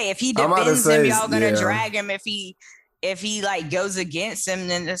say? If he I'm about to defends say, him, y'all gonna yeah. drag him. If he like goes against him,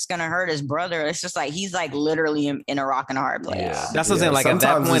 then it's gonna hurt his brother. It's just like he's like literally in a rock and a hard place. Yeah. That's what I'm Yeah, saying. Like at that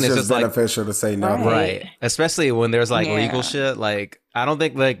sometimes point, it's just just like beneficial to say nothing. right, especially when there's like Yeah. legal shit. Like I don't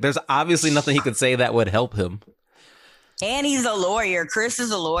think like there's obviously nothing he could say that would help him. And he's a lawyer. Chris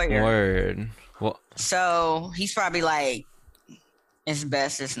is a lawyer. Word. Well, So he's probably like, it's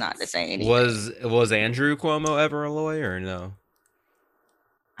best it's not to say anything. was Andrew Cuomo ever a lawyer or no?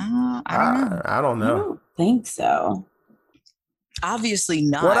 I don't know. I don't I know. don't think so. Obviously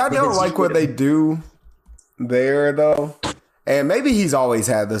not. What I don't because like he what they do there though, and maybe he's always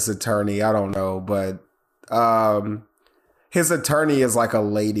had this attorney. I don't know, but his attorney is like a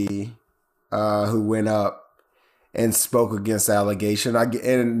lady who went up and spoke against the allegation.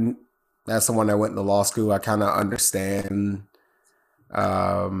 And that's someone that went to law school. I kind of understand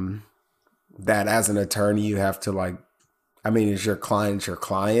that as an attorney, you have to like. I mean, it's your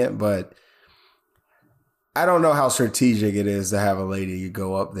client, but I don't know how strategic it is to have a lady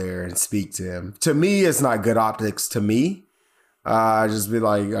go up there and speak to him. To me, it's not good optics to me. Just be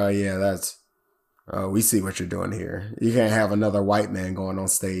like, oh yeah, we see what you're doing here. You can't have another white man going on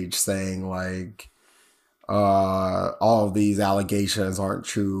stage saying like, all of these allegations aren't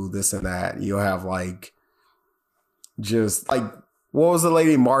true, this and that. You'll have like, just like, what was the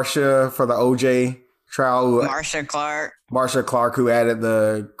lady Marsha for the OJ trial? Marsha Clark, who added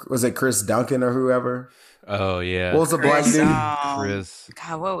was it Chris Duncan or whoever? Oh yeah. What was the black dude? Chris.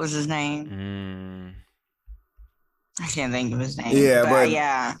 God, what was his name? I can't think of his name. Yeah, but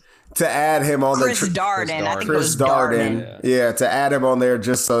yeah. To add him on Chris the Darden. I think it Chris was Darden. Yeah, to add him on there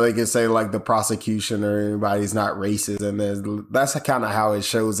just so they can say like the prosecution or anybody's not racist, and that's kind of how it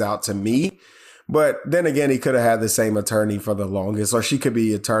shows out to me. But then again, he could have had the same attorney for the longest, or she could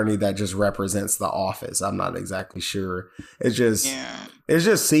be attorney that just represents the office. I'm not exactly sure. It just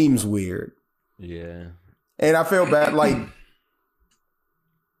seems weird. Yeah. And I feel bad, like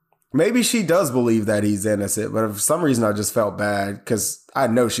maybe she does believe that he's innocent, but for some reason I just felt bad because I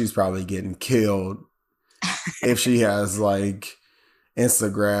know she's probably getting killed if she has like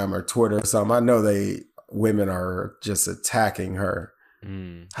Instagram or Twitter or something. I know women are just attacking her.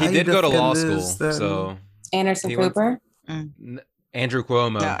 He did go to law school, so Anderson Cooper? Andrew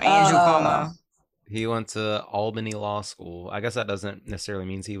Cuomo. No, Andrew Cuomo. He went to Albany Law School. I guess that doesn't necessarily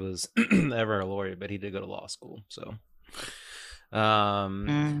mean he was ever a lawyer, but he did go to law school. So,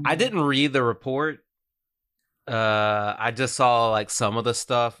 I didn't read the report. I just saw like some of the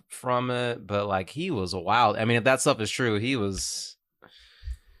stuff from it, but like he was wild. I mean, if that stuff is true, he was.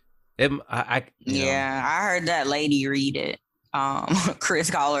 I heard that lady read it. Chris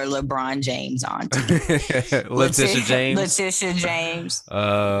called her LeBron James on Letitia James.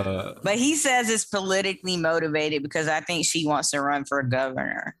 But he says it's politically motivated because I think she wants to run for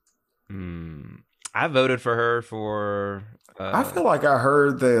governor. I voted for her for. I feel like I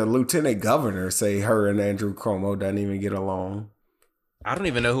heard the lieutenant governor say her and Andrew Cuomo doesn't even get along. I don't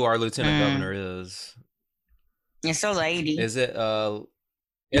even know who our lieutenant governor is. It's a lady. Is it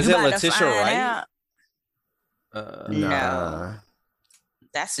Letitia Wright? No.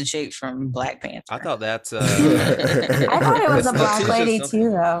 That's the chick from Black Panther. I thought that's. I thought it was a black lady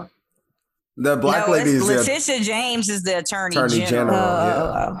too, though. The black lady is Letitia James is the attorney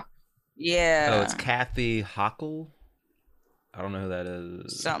general. Yeah. Oh, it's Kathy Hochul. I don't know who that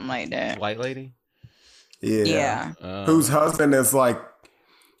is. Something like that. White lady. Yeah. Whose husband is like,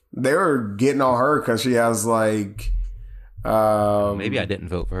 they were getting on her because she has like. Maybe I didn't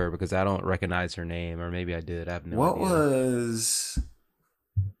vote for her because I don't recognize her name, or maybe I did. I have no idea. What was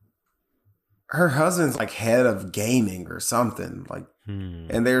her husband's like head of gaming or something like,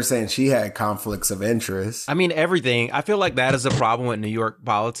 and they were saying she had conflicts of interest. I mean, everything. I feel like that is a problem with New York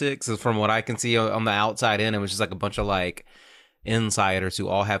politics. Is from what I can see on the outside in, it was just like a bunch of like insiders who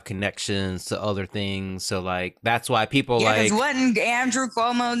all have connections to other things. So like that's why people like wasn't Andrew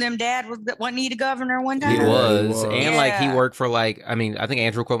Cuomo them dad wasn't he the governor one time? He was. And like he worked for like, I mean, I think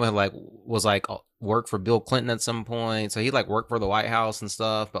Andrew Cuomo like was like worked for Bill Clinton at some point. So he like worked for the White House and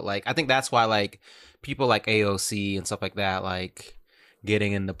stuff. But like I think that's why like people like AOC and stuff like that like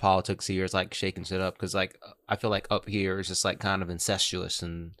getting into politics here is like shaking shit up, because like I feel like up here is just like kind of incestuous,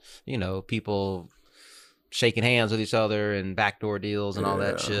 and you know, people shaking hands with each other and backdoor deals and all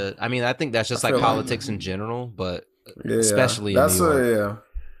that shit. I mean, I think that's just like politics in general, but especially in New York.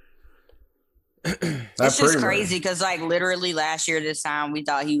 It's just crazy because like literally last year this time we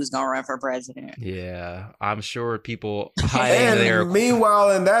thought he was gonna run for president. Yeah, I'm sure people hiding there. Meanwhile,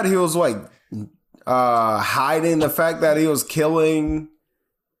 in that he was like hiding the fact that he was killing.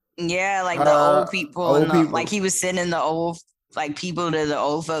 Yeah, like the old people, like he was sending the old like people to the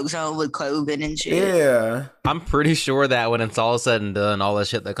old folks home with COVID and shit. Yeah. I'm pretty sure that when it's all said and done, all the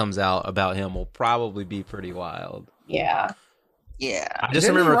shit that comes out about him will probably be pretty wild. Yeah. Yeah. I just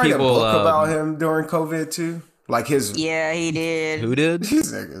remember people a book about him during COVID too. Like his. Yeah, he did. Who did?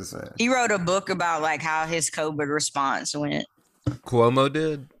 He wrote a book about like how his COVID response went. Cuomo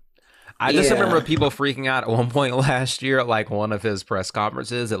did. I just remember people freaking out at one point last year at like one of his press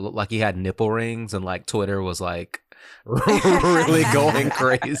conferences. It looked like he had nipple rings, and like Twitter was like really going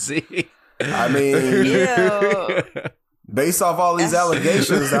crazy. I mean, based off all these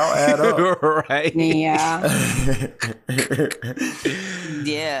allegations, that'll add up. Right. Yeah.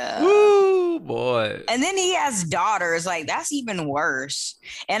 Yeah. Woo, boy. And then he has daughters. Like, that's even worse.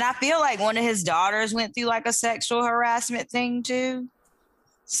 And I feel like one of his daughters went through like a sexual harassment thing too.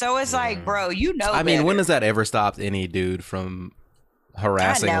 So it's like, bro, you know. I mean, when has that ever stopped any dude from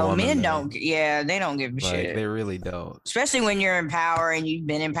harassing a woman? Men don't. Yeah, they don't give a shit. They really don't. Especially when you're in power and you've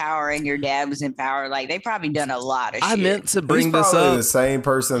been in power and your dad was in power. Like, they probably done a lot of shit. I meant to bring this probably up. The same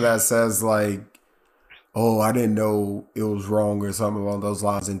person that says like, "Oh, I didn't know it was wrong" or something along those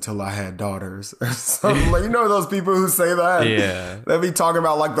lines until I had daughters. Or something. Like, you know those people who say that? Yeah. They be talking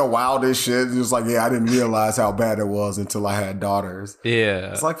about like the wildest shit. Just like, yeah, I didn't realize how bad it was until I had daughters.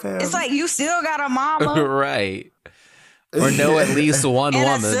 Yeah. It's like, fam. It's like you still got a mama. Right. Or know at least one and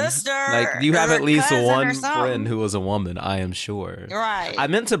woman. A sister, like you have or at least one something. friend who was a woman, I am sure. Right. I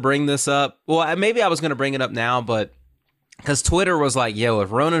meant to bring this up. Well, maybe I was going to bring it up now, but because Twitter was like, yo, if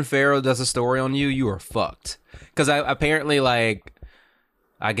Ronan Farrow does a story on you, you are fucked. Because apparently, like,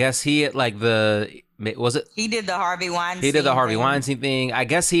 I guess he like was it? He did the Harvey Weinstein. He did the Harvey Weinstein thing. I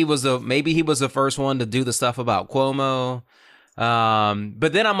guess he was maybe he was the first one to do the stuff about Cuomo.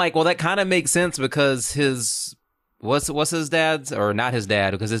 But then I'm like, well, that kind of makes sense because his what's his dad's, or not his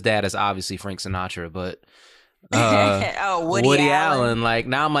dad, because his dad is obviously Frank Sinatra, but Woody Allen. Like,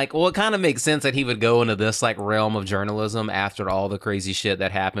 now I'm like, well, it kind of makes sense that he would go into this like realm of journalism after all the crazy shit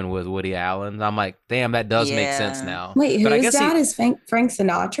that happened with Woody Allen. I'm like, damn, that does make sense now. Wait, whose dad is Frank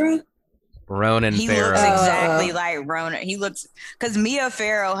Sinatra? Ronan he Farrow. Looks exactly like Ronan. He looks, because Mia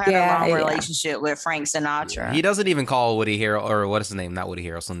Farrow had a long relationship with Frank Sinatra. He doesn't even call Woody Harrelson, or what is his name? Not Woody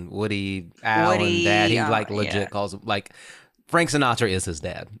Harrelson. Woody Allen dad. He like legit calls him, like, Frank Sinatra is his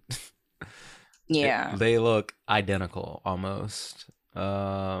dad. Yeah. They look identical almost.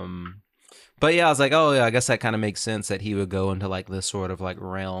 But yeah, I was like, oh yeah, I guess that kind of makes sense that he would go into like this sort of like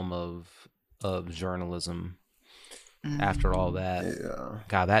realm of journalism. After all that,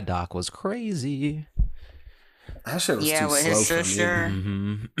 God, that doc was crazy. That shit was too with slow his for sister.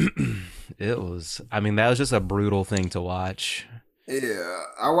 Me. It was. I mean, that was just a brutal thing to watch. Yeah,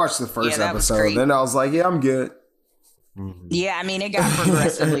 I watched the first that was episode, creepy. then I was like, yeah, I'm good. Yeah, I mean, it got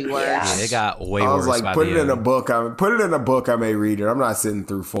progressively worse. Yeah, it got way worse. I was like, put it in a book. I may read it. I'm not sitting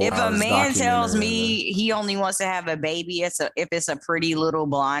through 4 If hours. a man tells me he only wants to have a baby, if it's a pretty little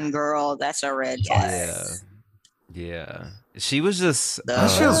blonde girl, that's a red flag. Yeah, she was just.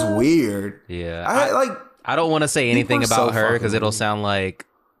 That shit's weird. Yeah, I don't want to say anything people are about so her because fucking it'll weird. sound like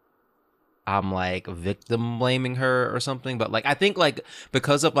I'm like victim blaming her or something, but like I think like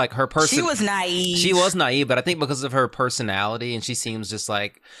because of like her person, She was naive. She was naive, but I think because of her personality, and she seems just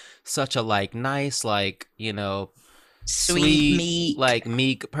like such a like nice, like, you know, sweet, meek, like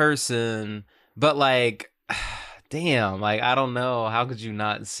meek person. But like, damn, like I don't know, how could you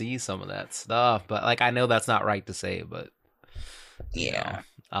not see some of that stuff? But like I know that's not right to say, but yeah. You know,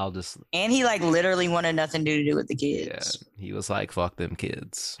 I'll just. And he like literally wanted nothing to do with the kids. Yeah, he was like, "Fuck them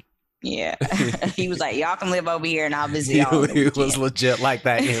kids." Yeah, he was like, "Y'all can live over here, and I'll visit y'all." He was legit like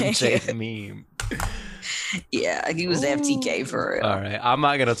that MJ meme. Yeah, he was FTK for real. All right, I'm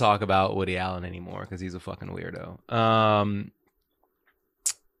not gonna talk about Woody Allen anymore because he's a fucking weirdo.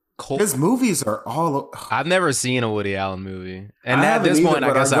 His movies are all. I've never seen a Woody Allen movie, and at this point,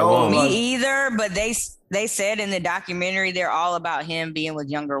 I guess I won't. Me either. But they said in the documentary they're all about him being with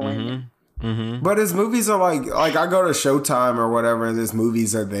younger women. Mm-hmm. But his movies are like I go to Showtime or whatever, and his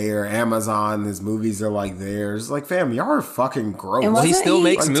movies are there. Amazon, his movies are like theirs. Like, fam, y'all are fucking gross. Well, he still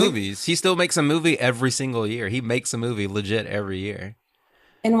makes movies. He still makes a movie every single year. He makes a movie legit every year.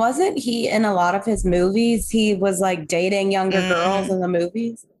 And wasn't he in a lot of his movies? He was like dating younger girls in the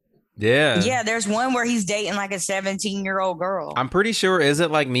movies. Yeah. Yeah, there's one where he's dating like a 17-year-old girl. I'm pretty sure,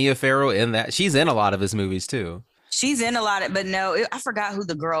 isn't like Mia Farrow in that? She's in a lot of his movies too. She's in a lot of, but no, I forgot who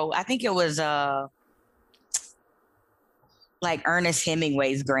the girl. I think it was like Ernest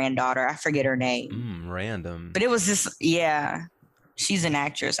Hemingway's granddaughter. I forget her name. Random. But it was just, yeah, she's an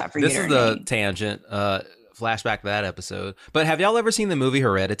actress. I forget her name. This is the tangent. Flashback to that episode. But have y'all ever seen the movie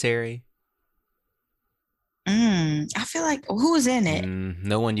Hereditary? I feel like who's in it?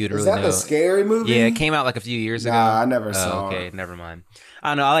 No one you'd really know. Is that the scary movie? Yeah, it came out like a few years ago. I never saw it. Okay, it. never mind.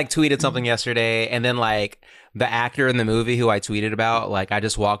 I don't know. I like tweeted something yesterday, and then like the actor in the movie who I tweeted about, like I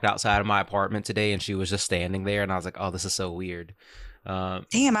just walked outside of my apartment today, and she was just standing there, and I was like, oh, this is so weird.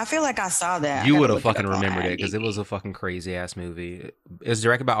 Damn, I feel like I saw that. You would have fucking remembered it because it was a fucking crazy ass movie. It was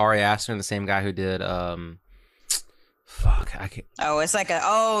directed by Ari Aster, the same guy who did fuck, I can't. Oh, it's like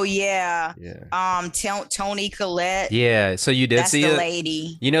Tony Collette. Yeah, so you did see it? That's the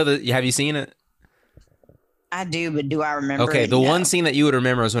lady. You know have you seen it? I do, but do I remember? Okay, it? the No. one scene that you would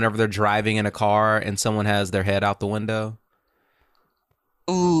remember is whenever they're driving in a car and someone has their head out the window.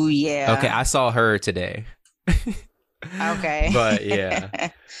 Ooh, yeah. Okay, I saw her today. Okay. But yeah.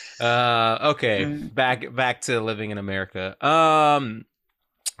 Okay, back to living in America.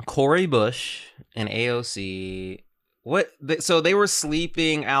 Corey Bush and AOC. So they were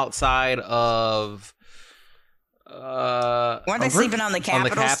sleeping outside of. Weren't they sleeping on the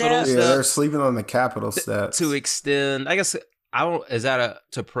Capitol steps? Yeah, they're sleeping on the Capitol steps to extend. I guess I don't. Is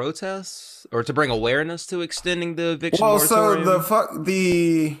that to protest or to bring awareness to extending the eviction moratorium?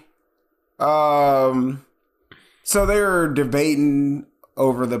 So they were debating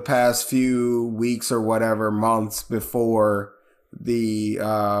over the past few weeks or whatever months before the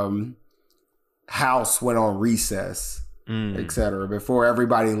House went on recess, etc. Before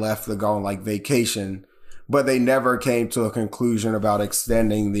everybody left to go on like vacation. But they never came to a conclusion about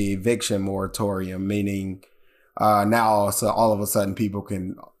extending the eviction moratorium, meaning now so all of a sudden people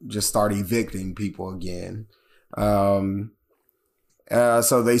can just start evicting people again. So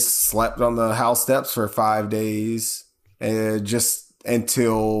they slept on the House steps for 5 days, just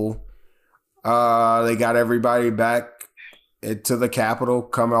until they got everybody back to the Capitol,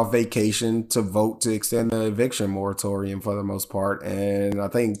 come off vacation to vote to extend the eviction moratorium for the most part. And I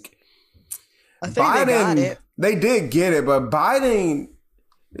think Biden, they got it. They did get it, but Biden,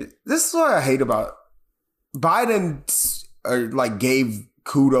 this is what I hate about Biden, like gave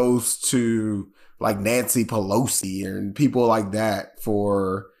kudos to like Nancy Pelosi and people like that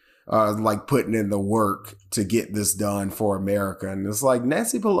for like putting in the work to get this done for America. And it's like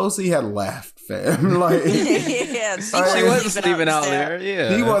Nancy Pelosi had left, fam. Like, yeah, she wasn't sleeping out there.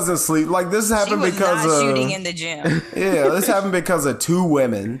 Yeah, he wasn't sleeping. Like this happened because of shooting in the gym. Yeah, this happened because of two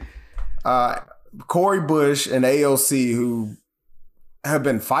women. Corey Bush and AOC, who have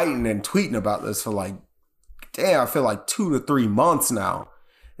been fighting and tweeting about this for like, I feel like 2 to 3 months now.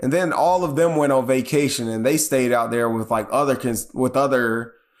 And then all of them went on vacation and they stayed out there with like other just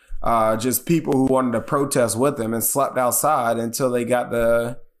people who wanted to protest with them and slept outside until they got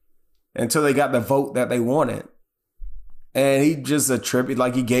the vote that they wanted. And he just attributed,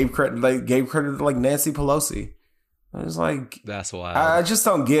 like he gave credit to like Nancy Pelosi. I was like, that's wild. I just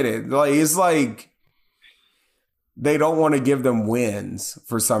don't get it. Like, it's like they don't want to give them wins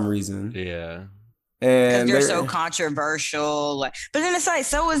for some reason. Yeah. And they're so controversial. Like, but then it's like,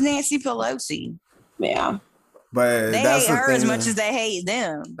 so is Nancy Pelosi. Yeah. But they that's hate her as thing much as they hate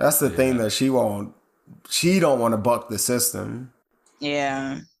them. That's the thing that she don't want to buck the system.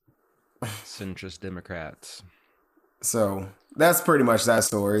 Yeah. Centrist Democrats. So that's pretty much that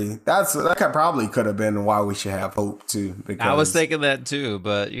story. Probably could have been why we should have hope too. Because I was thinking that too,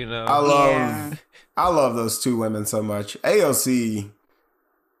 but I love those two women so much. AOC,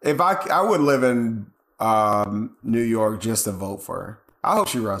 if I would live in New York just to vote for her. I hope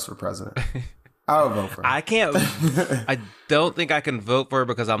she runs for president. I would vote for her. I can't. I don't think I can vote for her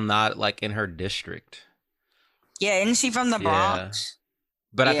because I'm not like in her district. Yeah, isn't she from the Bronx?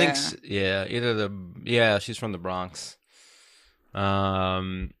 But I think, she's from the Bronx.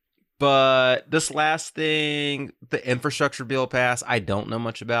 But this last thing, the infrastructure bill passed. I don't know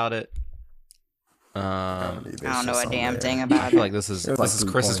much about it. I don't know a damn thing about it. I feel like this is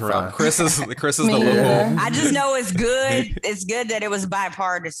Chris's realm. Chris is the local. I just know it's good. It's good that it was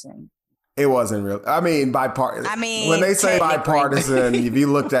bipartisan. It wasn't real. I mean, bipartisan. I mean, when they say bipartisan, if you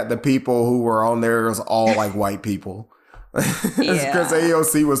looked at the people who were on there, it was all like white people. Because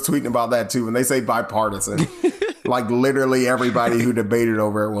AOC was tweeting about that too. When they say bipartisan, like literally everybody who debated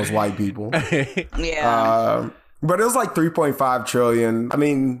over it was white people. Yeah. But it was like 3.5 trillion. I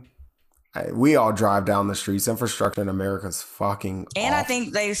mean, we all drive down the streets. Infrastructure in America is fucking And awful. I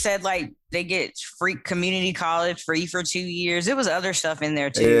think they said like they get free community college free for 2 years. It was other stuff in there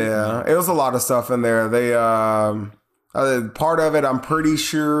too. Yeah, it was a lot of stuff in there. They part of it, I'm pretty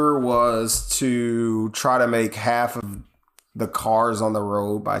sure, was to try to make half of the cars on the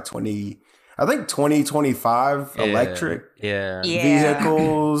road by 2025 electric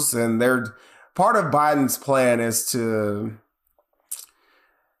vehicles. And they're part of Biden's plan is to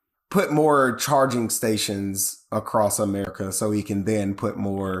put more charging stations across America so he can then put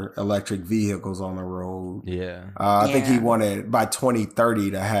more electric vehicles on the road. I think he wanted by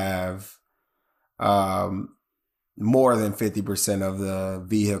 2030 to have more than 50% of the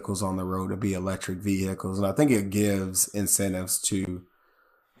vehicles on the road to be electric vehicles. And I think it gives incentives to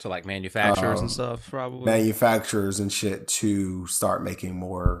like manufacturers and stuff, probably. Manufacturers and shit to start making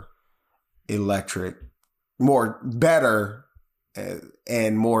more electric, better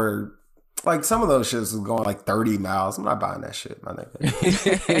and more, like some of those shits is going like 30 miles. I'm not buying that shit, my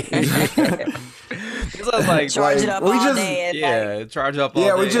nigga. So like, charge it up all day. Charge up all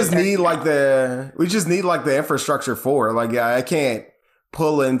day. We just need like the infrastructure for it. Like, I can't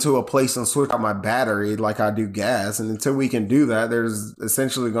pull into a place and switch out my battery like I do gas. And until we can do that, there's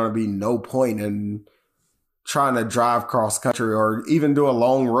essentially going to be no point in trying to drive cross country or even do a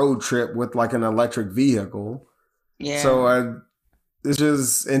long road trip with like an electric vehicle. Yeah. So it's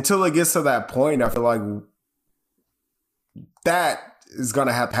just until it gets to that point, I feel like that is going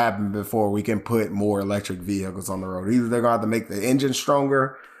to have to happen before we can put more electric vehicles on the road. Either they're going to have to make the engine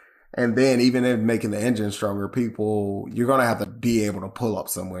stronger, and then even if making the engine stronger, you're going to have to be able to pull up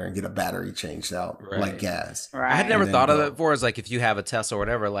somewhere and get a battery changed out like gas. Right. I had never thought of it before as like if you have a Tesla or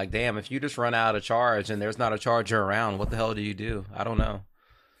whatever, like, damn, if you just run out of charge and there's not a charger around, what the hell do you do? I don't know.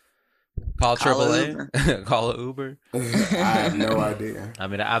 Call AAA? Call an Uber? I have no idea. I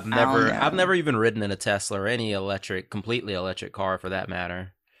mean, I've never even ridden in a Tesla or any completely electric car for that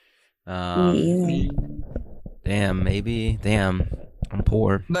matter. Damn, I'm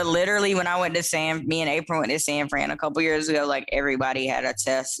poor. But literally, when I went to me and April went to San Fran a couple years ago, like everybody had a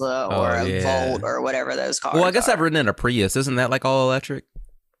Tesla or a Volt or whatever those cars. Well, I guess I've ridden in a Prius. Isn't that like all electric?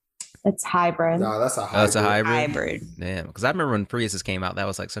 It's hybrid. No, that's a hybrid. Oh, it's a hybrid? Hybrid. Damn, because I remember when Priuses came out, that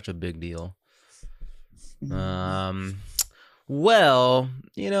was like such a big deal. Well,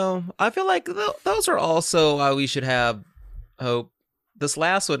 I feel like those are also why we should have hope. This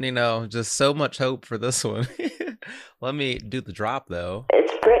last one, just so much hope for this one. Let me do the drop, though.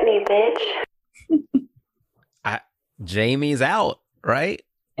 It's Britney, bitch. Jamie's out, right?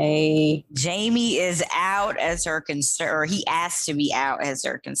 Hey. Jamie is out as her or he asked to be out as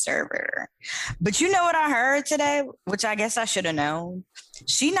her conservator. But you know what I heard today, which I guess I should have known?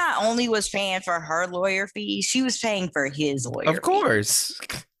 She not only was paying for her lawyer fees, she was paying for his lawyer Of course.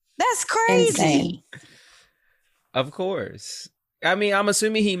 Fees. That's crazy. Insane. Of course. I mean, I'm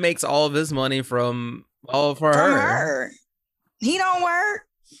assuming he makes all of his money from her. He don't work.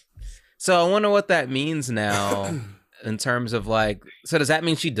 So I wonder what that means now. In terms of like, so does that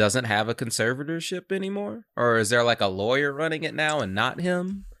mean she doesn't have a conservatorship anymore? Or is there like a lawyer running it now and not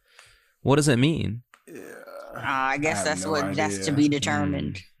him? What does it mean? I guess that's that's to be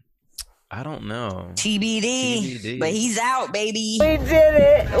determined. I don't know. TBD. But he's out, baby. We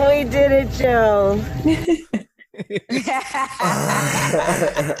did it, Joe. We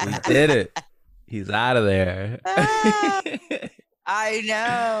did it. He's out of there. I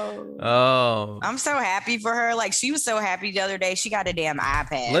know. Oh, I'm so happy for her. Like, she was so happy the other day. She got a damn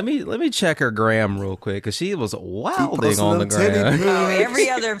iPad. let me check her gram real quick because she was wilding on the posting them gram. Oh,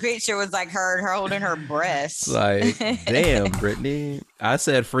 every other picture was like her holding her breasts. Like, damn, Brittany. I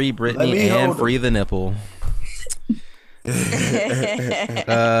said free Let Brittany me and hold free the nipple.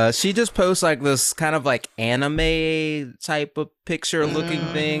 She just posts like this kind of like anime type of picture looking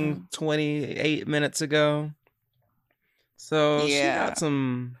thing 28 minutes ago. So she Yeah. got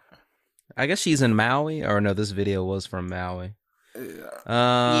some. I guess she's in Maui, or no? This video was from Maui.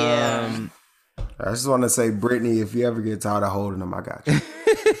 Yeah. I just want to say, Brittany, if you ever get tired of holding them, I got you.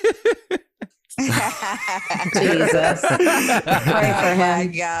 Jesus. Pray for Oh my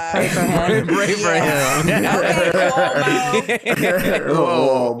him. God. Pray for him. Pray for him.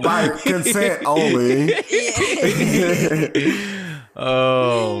 Oh, by consent only.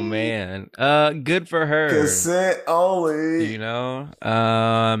 Oh man, good for her. Consent only. You know,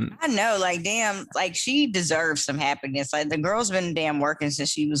 I know, like, damn, like, she deserves some happiness. Like, the girl's been damn working since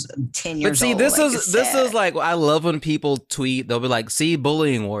she was 10 years old. but see, this Like, is it's this sad. is like, I love when people tweet. They'll be like, "See,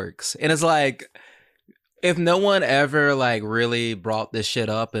 bullying works," and it's like, if no one ever like really brought this shit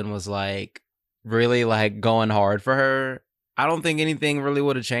up and was like really like going hard for her, I don't think anything really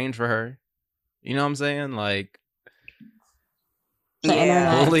would have changed for her. You know what I'm saying? Like, The Yeah.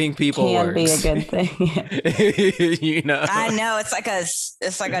 internet bullying people can be a works. good thing. You know, I know, it's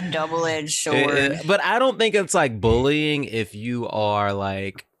like a double-edged sword. But I don't think it's like bullying if you are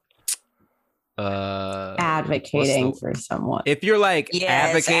like Advocating for someone. if you're like Yes,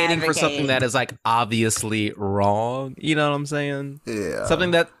 advocating for something advocating. that is like obviously wrong. You know what I'm saying? Yeah. Something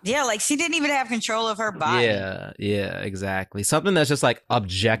that Yeah, like, she didn't even have control of her body. yeah, exactly. Something that's just like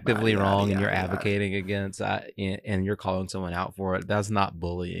objectively Yada, wrong and yada, you're yada. advocating against and you're calling someone out for it. That's not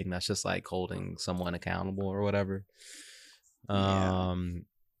bullying. That's just like holding someone accountable or whatever. Yeah.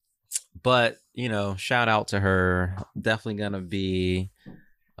 But you know, shout out to her. Definitely gonna be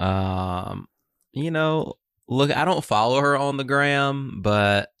you know, look, I don't follow her on the gram,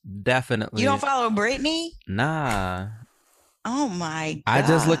 but definitely You don't follow Brittany? nah. Oh my God. I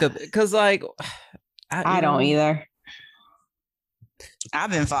just look at because like I don't either.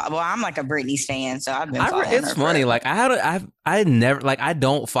 I've been following. Well, I'm like a Britney fan, so I've been following It's her funny. forever. Like I never like I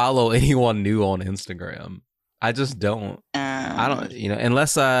don't follow anyone new on Instagram. I just don't. I don't, you know,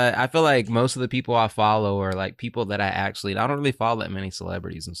 unless I feel like most of the people I follow are like people that I don't really follow that many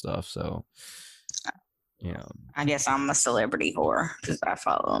celebrities and stuff. So, you know, I guess I'm a celebrity whore because I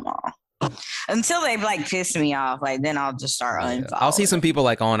follow them all. Until they like piss me off, like then I'll just start unfollowing. I'll see some people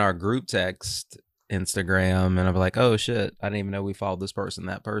like on our group text Instagram and I'll be like, oh shit, I didn't even know we followed this person,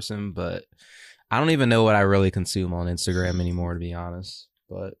 that person. But I don't even know what I really consume on Instagram anymore, to be honest.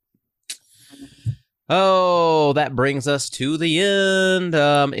 But oh, that brings us to the end.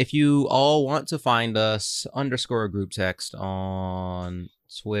 If you all want to find us, _ group text on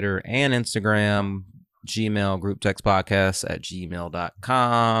Twitter and Instagram, Gmail,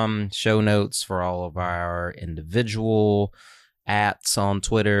 grouptextpodcast@gmail.com. Show notes for all of our individual @ on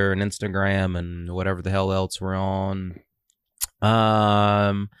Twitter and Instagram and whatever the hell else we're on.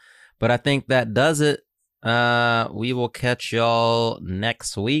 But I think that does it. We will catch y'all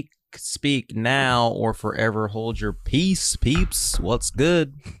next week. Speak now or forever hold your peace, peeps. What's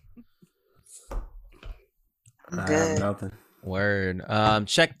good? I have nothing. Word.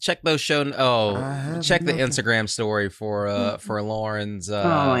 Check those check the Instagram story for Lauren's. Oh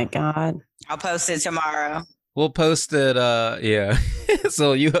my God. I'll post it tomorrow. We'll post it. Yeah.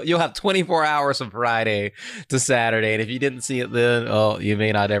 So you'll have 24 hours from Friday to Saturday, and if you didn't see it then, oh, you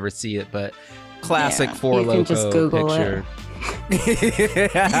may not ever see it. But classic Yeah. Four You can Loko just Google picture.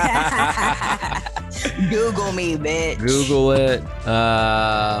 Google me, bitch. Google it.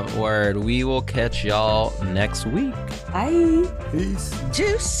 Word. We will catch y'all next week. Bye. Peace.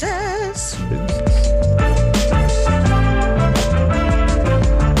 Juices.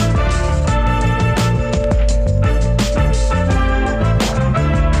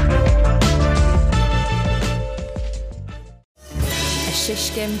 A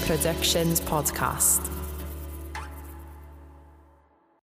Shishkin Productions podcast.